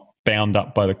it's not bound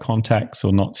up by the contacts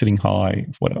or not sitting high,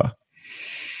 whatever.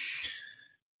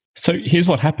 So here's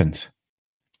what happens.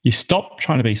 You stop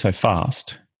trying to be so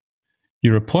fast.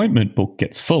 Your appointment book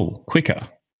gets full quicker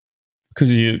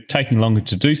because you're taking longer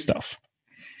to do stuff.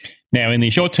 Now, in the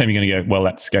short term, you're going to go, well,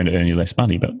 that's going to earn you less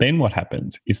money. But then what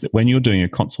happens is that when you're doing a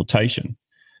consultation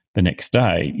the next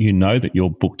day, you know that you're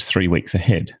booked 3 weeks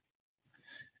ahead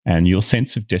and your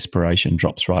sense of desperation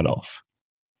drops right off.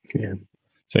 Yeah.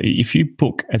 So if you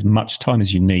book as much time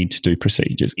as you need to do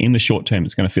procedures, in the short term,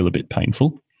 it's going to feel a bit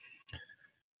painful,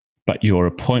 but your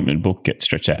appointment book gets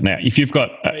stretched out. Now, if you've got...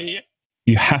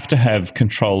 you have to have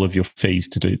control of your fees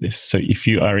to do this. So if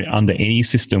you are under any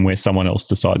system where someone else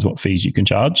decides what fees you can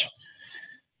charge,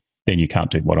 then you can't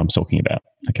do what I'm talking about.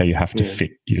 Okay, you have to fit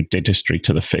your dentistry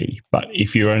to the fee. But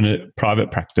if you're in a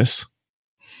private practice,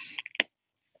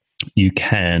 you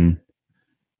can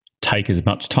take as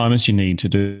much time as you need to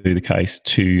do the case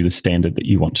to the standard that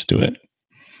you want to do it.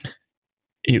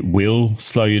 It will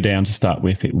slow you down to start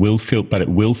with. It will fill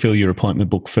your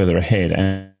appointment book further ahead.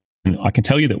 And I can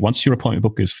tell you that once your appointment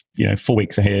book is, 4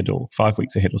 weeks ahead or 5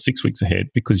 weeks ahead or 6 weeks ahead,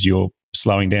 because you're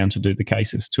slowing down to do the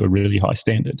cases to a really high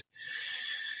standard,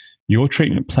 your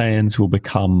treatment plans will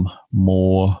become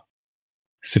more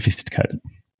sophisticated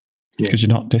because you're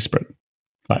not desperate.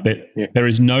 Like there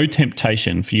is no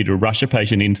temptation for you to rush a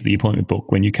patient into the appointment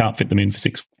book when you can't fit them in for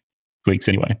 6 weeks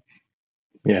anyway.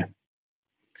 Yeah.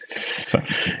 So.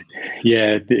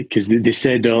 Yeah, because they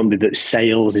say, don't they, that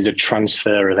sales is a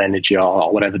transfer of energy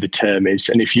or whatever the term is.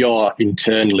 And if you're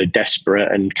internally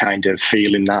desperate and kind of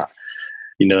feeling that,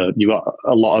 you've got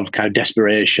a lot of kind of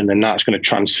desperation, and that's going to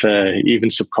transfer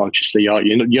even subconsciously.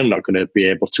 You're not going to be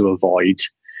able to avoid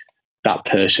that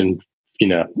person,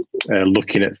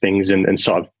 looking at things and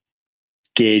sort of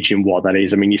gauging what that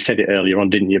is. I mean, you said it earlier on,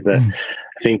 didn't you? But I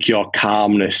think your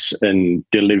calmness and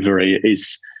delivery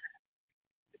is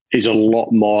a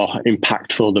lot more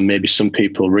impactful than maybe some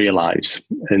people realize.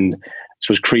 And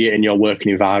so it's creating your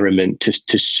working environment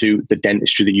to suit the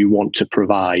dentistry that you want to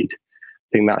provide.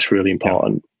 I think that's really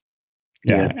important.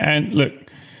 Yeah. And look,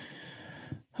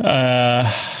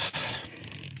 I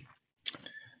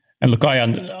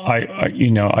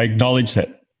acknowledge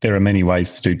that there are many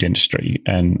ways to do dentistry,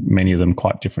 and many of them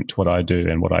quite different to what I do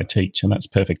and what I teach, and that's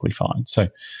perfectly fine. So,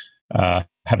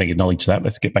 having acknowledged that,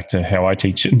 let's get back to how I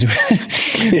teach it and do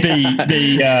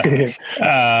it.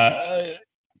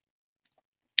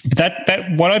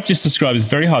 That what I've just described is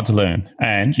very hard to learn,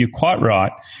 and you're quite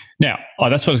right. Now,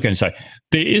 that's what I was going to say.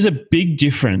 There is a big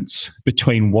difference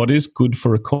between what is good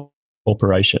for a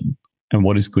corporation and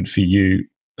what is good for you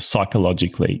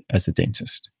psychologically as a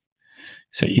dentist.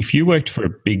 So if you worked for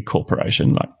a big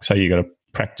corporation, like say you got a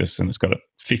practice and it's got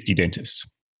 50 dentists,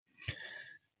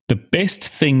 the best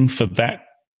thing for that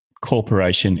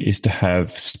corporation is to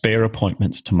have spare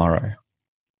appointments tomorrow.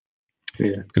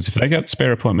 Yeah. Because if they got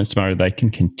spare appointments tomorrow, they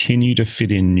can continue to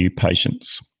fit in new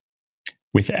patients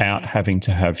without having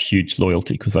to have huge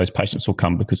loyalty, because those patients will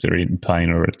come because they're in pain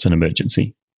or it's an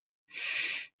emergency.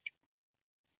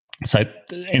 So,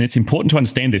 and it's important to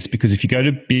understand this, because if you go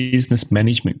to business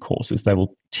management courses, they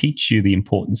will teach you the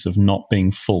importance of not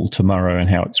being full tomorrow and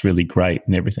how it's really great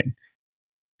and everything.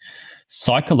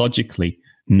 Psychologically,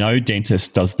 no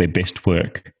dentist does their best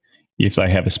work if they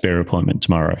have a spare appointment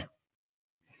tomorrow.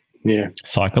 Yeah.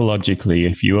 Psychologically,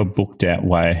 if you are booked out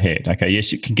way ahead, okay,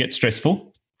 yes, it can get stressful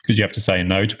because you have to say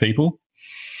no to people,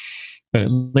 but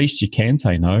at least you can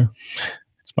say no.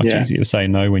 It's much easier to say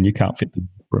no when you can't fit them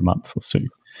for a month or two.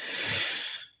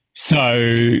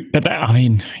 So, but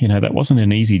that wasn't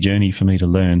an easy journey for me to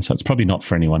learn. So it's probably not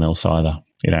for anyone else either.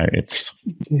 It's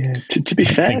To be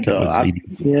fair, though,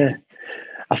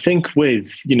 I think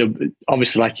with,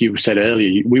 obviously, like you said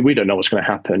earlier, we don't know what's going to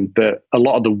happen, but a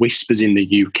lot of the whispers in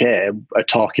the UK are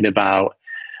talking about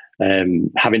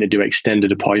having to do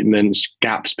extended appointments,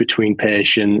 gaps between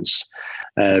patients,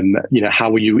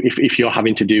 How are you, if you're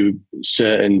having to do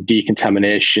certain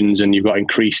decontaminations and you've got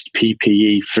increased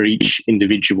PPE for each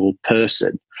individual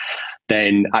person,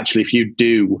 then actually if you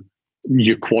do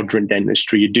your quadrant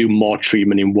dentistry, you do more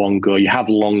treatment in one go, you have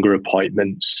longer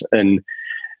appointments, and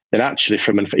then actually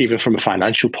even from a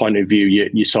financial point of view,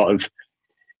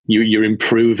 you're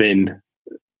improving.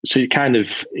 So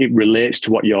it relates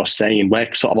to what you're saying.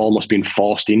 We're sort of almost being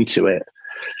forced into it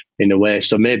in a way.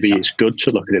 So maybe it's good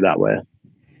to look at it that way.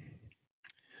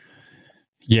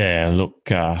 Yeah,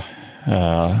 look,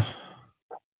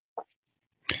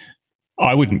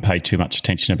 I wouldn't pay too much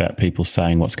attention about people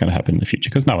saying what's going to happen in the future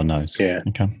because no one knows. Yeah.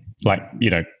 Okay.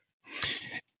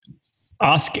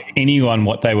 Ask anyone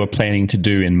what they were planning to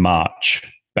do in March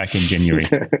back in January.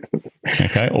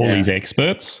 Okay. All these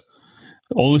experts,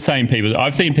 all the same people.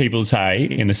 I've seen people say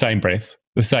in the same breath,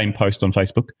 the same post on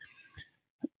Facebook,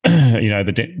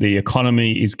 the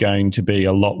economy is going to be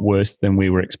a lot worse than we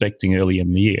were expecting early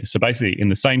in the year. So basically, in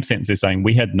the same sentence, they're saying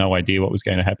we had no idea what was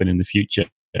going to happen in the future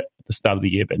at the start of the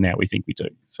year, but now we think we do.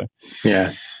 So,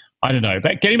 yeah, I don't know.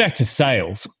 But getting back to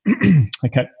sales,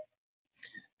 okay,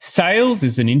 sales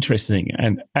is an interesting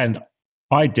and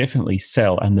I definitely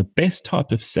sell. And the best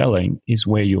type of selling is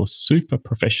where you're super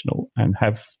professional and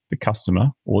have the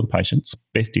customer or the patient's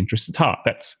best interest at heart.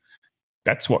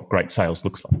 That's what great sales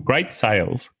looks like. Great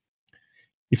sales,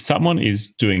 if someone is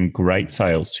doing great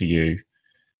sales to you,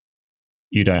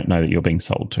 you don't know that you're being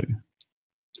sold to.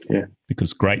 Yeah.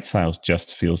 Because great sales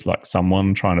just feels like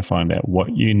someone trying to find out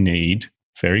what you need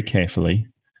very carefully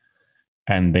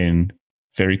and then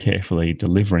very carefully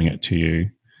delivering it to you,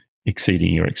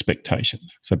 exceeding your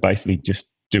expectations. So basically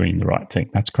just doing the right thing.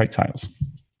 That's great sales.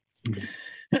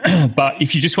 Mm-hmm. But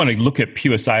if you just want to look at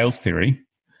pure sales theory,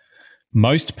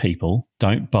 most people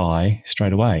don't buy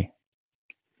straight away.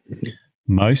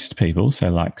 Most people, so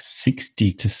like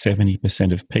 60 to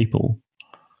 70% of people,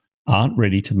 aren't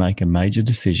ready to make a major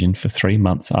decision for 3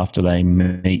 months after they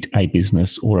meet a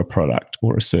business or a product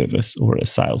or a service or a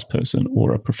salesperson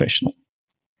or a professional.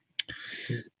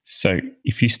 So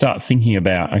if you start thinking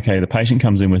about, okay, the patient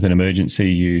comes in with an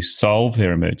emergency, you solve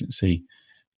their emergency,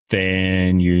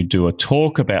 then you do a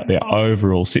talk about their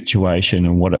overall situation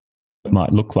and what it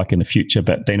might look like in the future,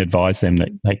 but then advise them that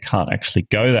they can't actually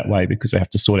go that way because they have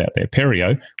to sort out their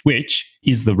perio, which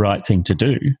is the right thing to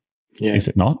do. Yeah. Is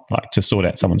it not? Like to sort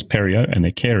out someone's perio and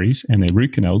their caries and their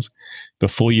root canals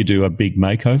before you do a big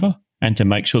makeover, and to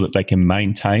make sure that they can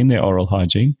maintain their oral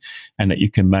hygiene and that you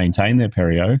can maintain their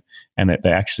perio, and that they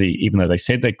actually, even though they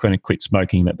said they're going to quit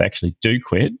smoking, that they actually do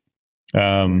quit.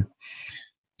 That's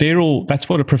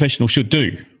what a professional should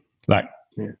do. Like,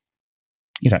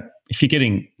 if you're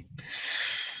getting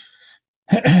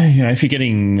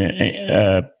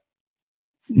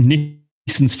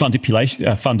Nissen's fund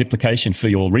duplication for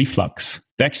your reflux,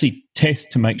 they actually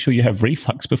test to make sure you have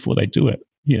reflux before they do it,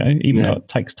 even though it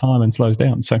takes time and slows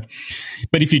down. So,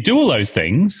 but if you do all those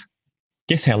things,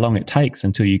 guess how long it takes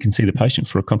until you can see the patient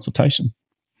for a consultation?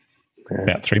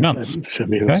 About 3 months.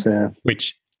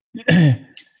 Which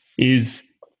is...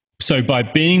 So by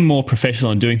being more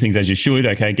professional and doing things as you should,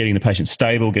 okay, getting the patient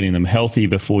stable, getting them healthy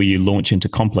before you launch into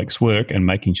complex work, and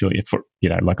making sure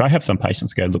like I have some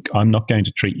patients go, look, I'm not going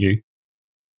to treat you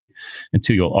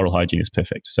until your oral hygiene is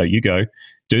perfect. So you go,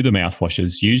 do the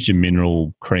mouthwashes, use your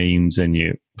mineral creams and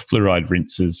your fluoride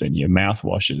rinses and your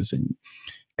mouthwashes, and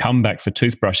come back for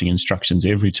toothbrushing instructions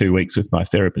every 2 weeks with my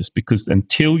therapist, because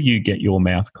until you get your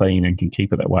mouth clean and can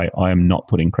keep it that way, I am not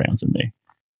putting crowns in there.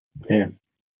 Yeah.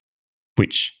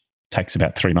 Which takes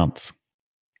about 3 months.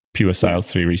 Pure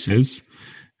sales theory says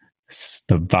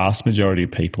the vast majority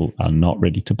of people are not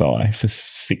ready to buy for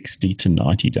 60 to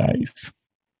 90 days.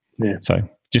 Yeah. So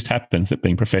just happens that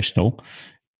being professional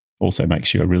also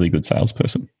makes you a really good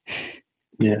salesperson.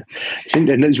 Yeah.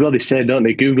 And as well, they said, don't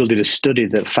they, Google did a study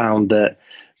that found that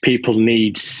people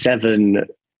need 7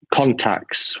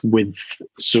 contacts with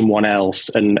someone else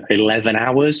and 11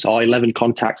 hours, or 11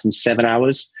 contacts in 7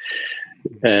 hours.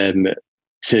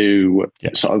 To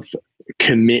sort of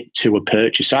commit to a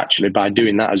purchase. Actually, by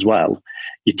doing that as well,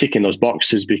 you're ticking those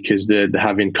boxes because they're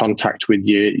having contact with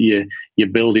you. You're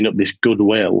building up this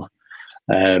goodwill.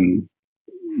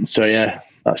 So yeah,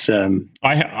 that's.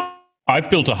 I've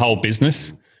built a whole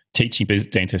business teaching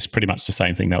dentists pretty much the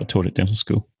same thing they were taught at dental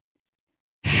school.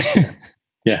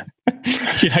 Yeah.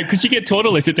 Because you get taught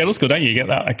all this at dental school, don't you? You get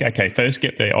that, okay, first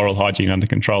get their oral hygiene under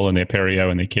control and their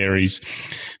perio and their caries,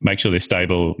 make sure they're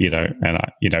stable, and,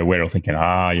 we're all thinking,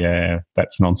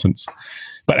 that's nonsense.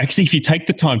 But actually, if you take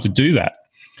the time to do that,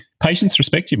 patients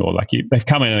respect you more. Like they've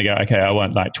come in and they go, okay, I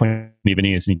want like 20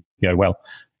 veneers. And you go, well,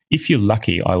 if you're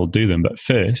lucky, I will do them. But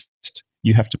first,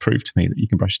 you have to prove to me that you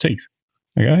can brush your teeth.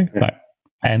 Okay? Yeah. Like,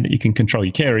 and that you can control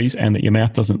your caries and that your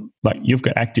mouth doesn't, like, you've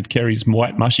got active caries,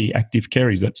 white, mushy, active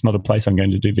caries. That's not a place I'm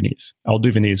going to do veneers. I'll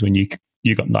do veneers when you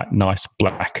got like nice,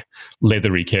 black,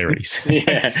 leathery caries.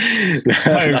 Yeah,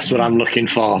 that's what I'm looking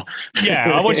for.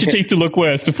 Yeah, I want your teeth to look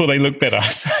worse before they look better.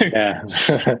 So, yeah.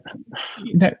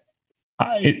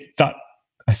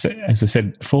 As I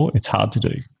said before, it's hard to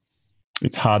do.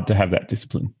 It's hard to have that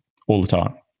discipline all the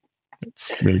time.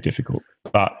 It's really difficult,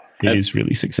 but it is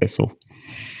really successful.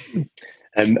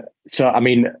 So, I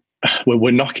mean,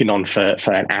 we're knocking on for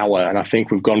an hour, and I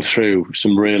think we've gone through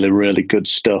some really, really good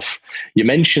stuff. You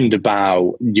mentioned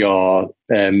about your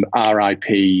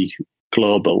RIP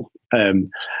Global. I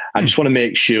just want to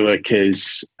make sure,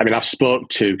 because, I mean, I've spoke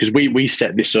to, because we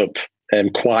set this up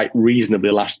quite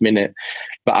reasonably last minute,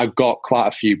 but I've got quite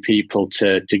a few people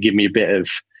to give me a bit of,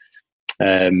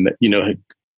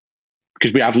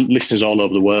 because we have listeners all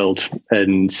over the world,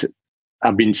 and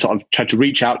I've been sort of trying to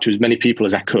reach out to as many people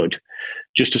as I could,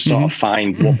 just to sort of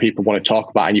find what people want to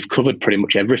talk about. And you've covered pretty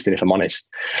much everything, if I'm honest.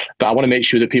 But I want to make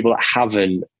sure that people that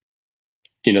haven't,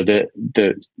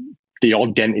 the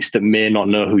odd dentist that may not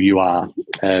know who you are,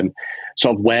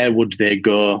 sort of where would they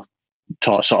go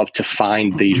to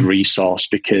find these resources?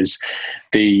 Because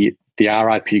the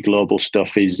RIP Global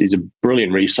stuff is a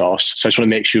brilliant resource. So I just want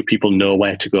to make sure people know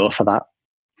where to go for that.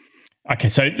 Okay,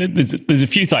 so there's a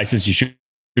few places you should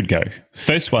go.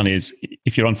 First one is,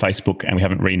 if you're on Facebook and we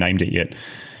haven't renamed it yet,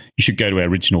 you should go to our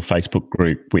original Facebook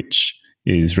group, which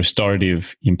is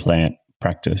Restorative Implant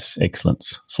Practice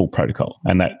Excellence Full Protocol.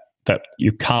 And that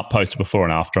you can't post a before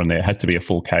and after on there. It has to be a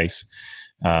full case.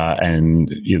 And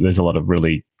there's a lot of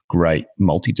really great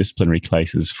multidisciplinary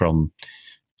cases from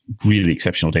really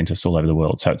exceptional dentists all over the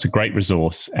world. So it's a great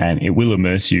resource, and it will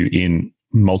immerse you in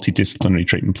multidisciplinary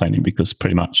treatment planning, because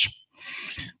pretty much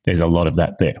there's a lot of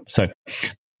that there. So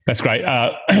that's great.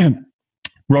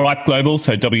 RIPE Global,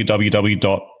 so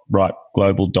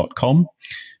www.ripeglobal.com,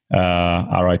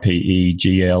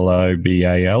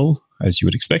 RIPEGLOBAL, as you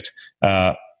would expect.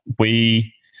 We've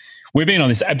been on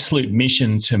this absolute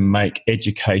mission to make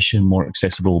education more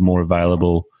accessible, more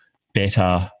available,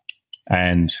 better,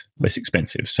 and less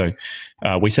expensive. So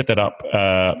we set that up.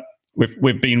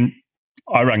 I've been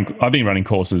running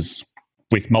courses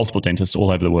with multiple dentists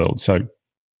all over the world, so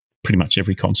pretty much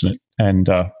every continent. And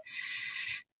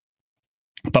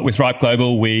but with RIPE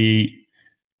Global, we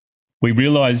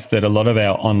realized that a lot of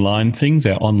our online things,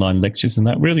 our online lectures, and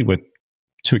that really were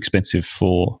too expensive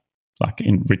for, like,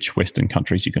 in rich Western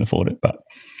countries you can afford it, but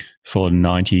for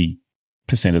 90%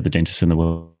 of the dentists in the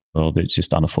world, it's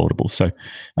just unaffordable. So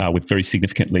we've very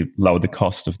significantly lowered the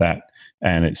cost of that,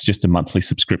 and it's just a monthly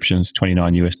subscription. It's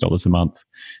 $29 a month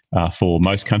for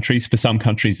most countries. For some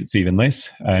countries, it's even less.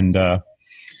 And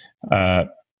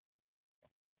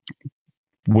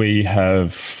we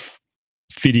have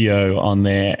video on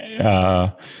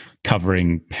there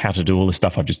covering how to do all the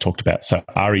stuff I've just talked about. So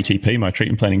RETP, my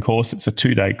treatment planning course, it's a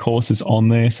 2-day course, is on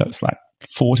there. So it's like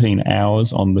 14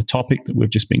 hours on the topic that we've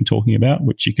just been talking about,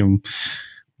 which you can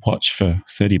watch for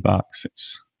 $30.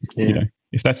 It's,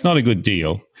 if that's not a good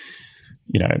deal,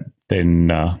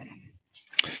 then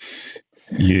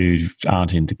you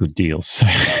aren't into good deals. So,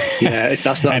 yeah,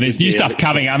 that's not. And there's new stuff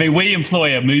coming. I mean, we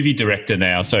employ a movie director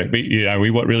now, so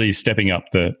we want really stepping up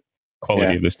the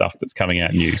quality of the stuff that's coming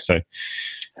out new. So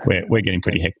we're getting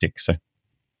pretty hectic. So.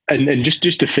 And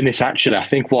just to finish, actually, I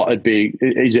think what would be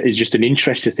is just an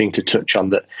interesting thing to touch on,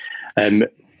 that,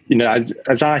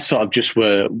 as I sort of just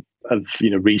were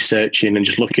researching and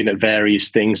just looking at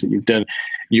various things that you've done,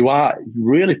 you are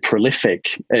really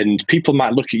prolific, and people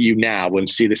might look at you now and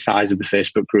see the size of the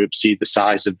Facebook group, see the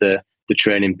size of the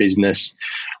training business,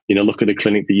 look at the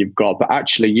clinic that you've got. But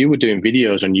actually, you were doing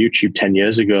videos on YouTube 10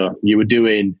 years ago. You were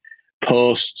doing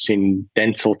posts in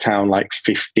Dental Town like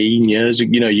 15 years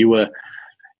ago. You were.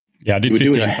 Yeah, I did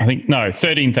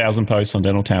 13,000 posts on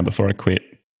Dental Town before I quit.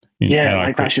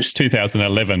 That's just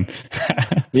 2011.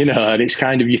 And it's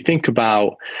kind of, you think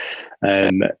about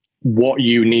what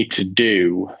you need to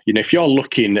do. If you're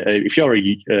looking, if you're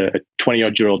a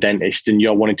 20-odd-year-old dentist and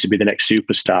you're wanting to be the next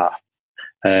superstar,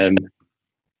 then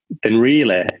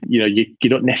really, you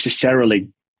don't necessarily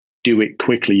do it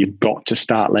quickly. You've got to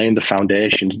start laying the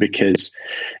foundations, because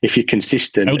if you're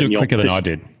consistent, they'll do it quicker than I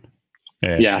did.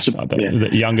 The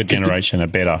younger generation are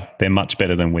better. They're much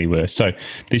better than we were. So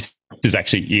this is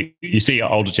actually, you see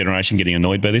our older generation getting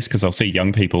annoyed by this, because I'll see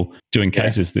young people doing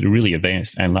cases that are really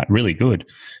advanced and like really good.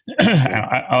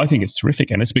 I think it's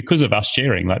terrific. And it's because of us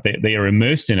sharing. Like they are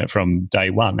immersed in it from day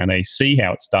one, and they see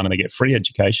how it's done, and they get free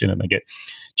education, and they get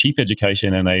cheap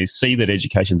education, and they see that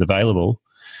education's available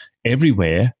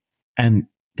everywhere. And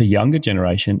the younger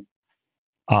generation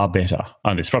are better.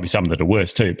 And there's probably some that are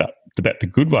worse too, but the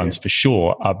good ones for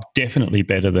sure are definitely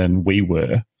better than we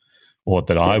were, or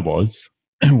that I was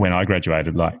when I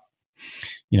graduated. Like,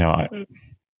 you know,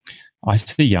 I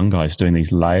see young guys doing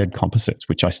these layered composites,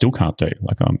 which I still can't do.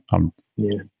 Like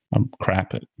I'm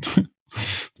crap at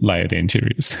layered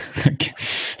anteriors.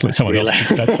 Let someone else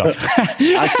fix that stuff.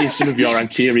 I see some of your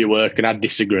anterior work and I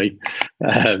disagree.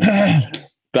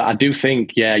 But I do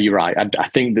think, yeah, you're right. I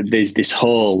think that there's this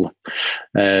whole,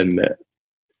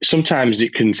 sometimes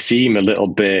it can seem a little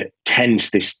bit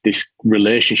tense, this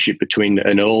relationship between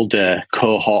an older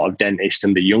cohort of dentists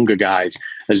and the younger guys,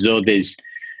 as though there's,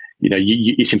 you know,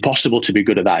 it's impossible to be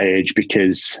good at that age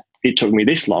because it took me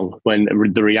this long, when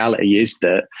the reality is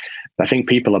that I think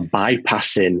people are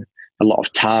bypassing a lot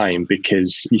of time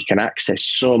because you can access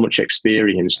so much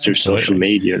experience through social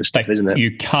media and stuff, isn't it?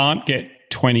 You can't get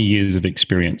 20 years of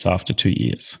experience after 2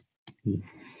 years.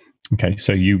 Okay,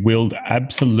 so you will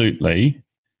absolutely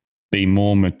be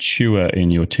more mature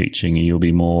in your teaching, and you'll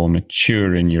be more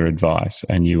mature in your advice,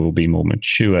 and you will be more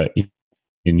mature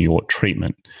in your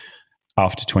treatment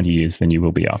after 20 years than you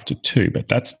will be after 2. But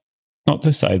that's not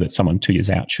to say that someone 2 years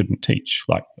out shouldn't teach.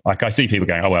 Like I see people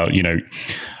going, oh, well, you know,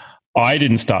 I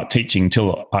didn't start teaching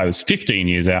till I was 15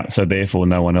 years out, so therefore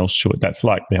no one else should. That's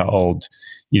like the old,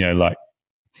 you know, like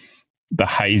the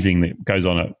hazing that goes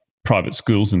on at private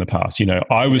schools in the past. You know,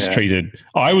 I was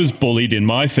bullied in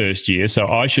my first year, so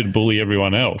I should bully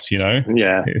everyone else, you know?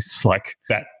 Yeah. It's like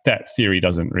that theory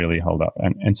doesn't really hold up.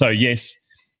 And so, yes,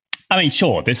 I mean,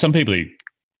 sure, there's some people who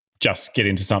just get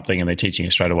into something and they're teaching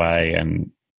it straight away,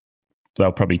 and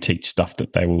they'll probably teach stuff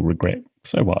that they will regret.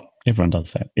 So what? Everyone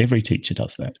does that. Every teacher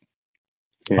does that.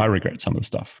 Yeah. I regret some of the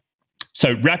stuff.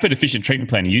 So rapid, efficient treatment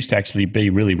planning used to actually be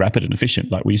really rapid and efficient.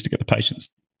 Like we used to get the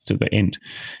patients to the end.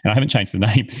 And I haven't changed the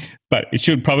name, but it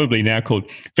should probably now called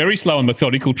very slow and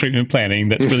methodical treatment planning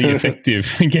that's really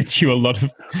effective and gets you a lot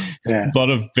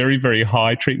of very, very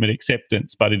high treatment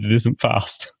acceptance, but it isn't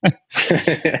fast. But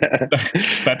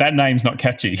that name's not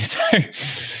catchy. So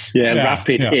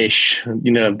rapid-ish.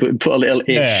 You know, put a little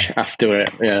ish after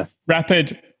it. Yeah.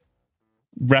 Rapid.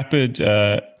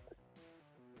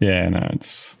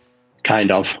 It's kind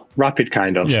of rapid.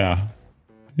 Kind of. Yeah.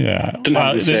 Yeah.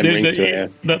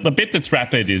 The bit that's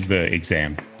rapid is the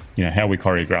exam. You know, how we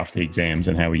choreograph the exams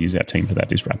and how we use our team for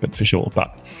that is rapid for sure.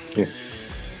 But you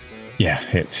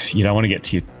don't want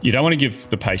to give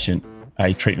the patient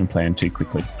a treatment plan too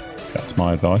quickly. That's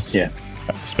my advice. Yeah.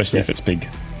 Especially if it's big.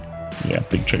 Yeah,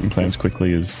 big treatment plans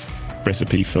quickly is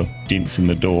recipe for dents in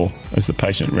the door as the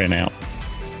patient ran out.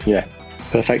 Yeah.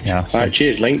 Perfect. Yeah, All right,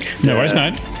 cheers, Link. No worries,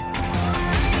 mate.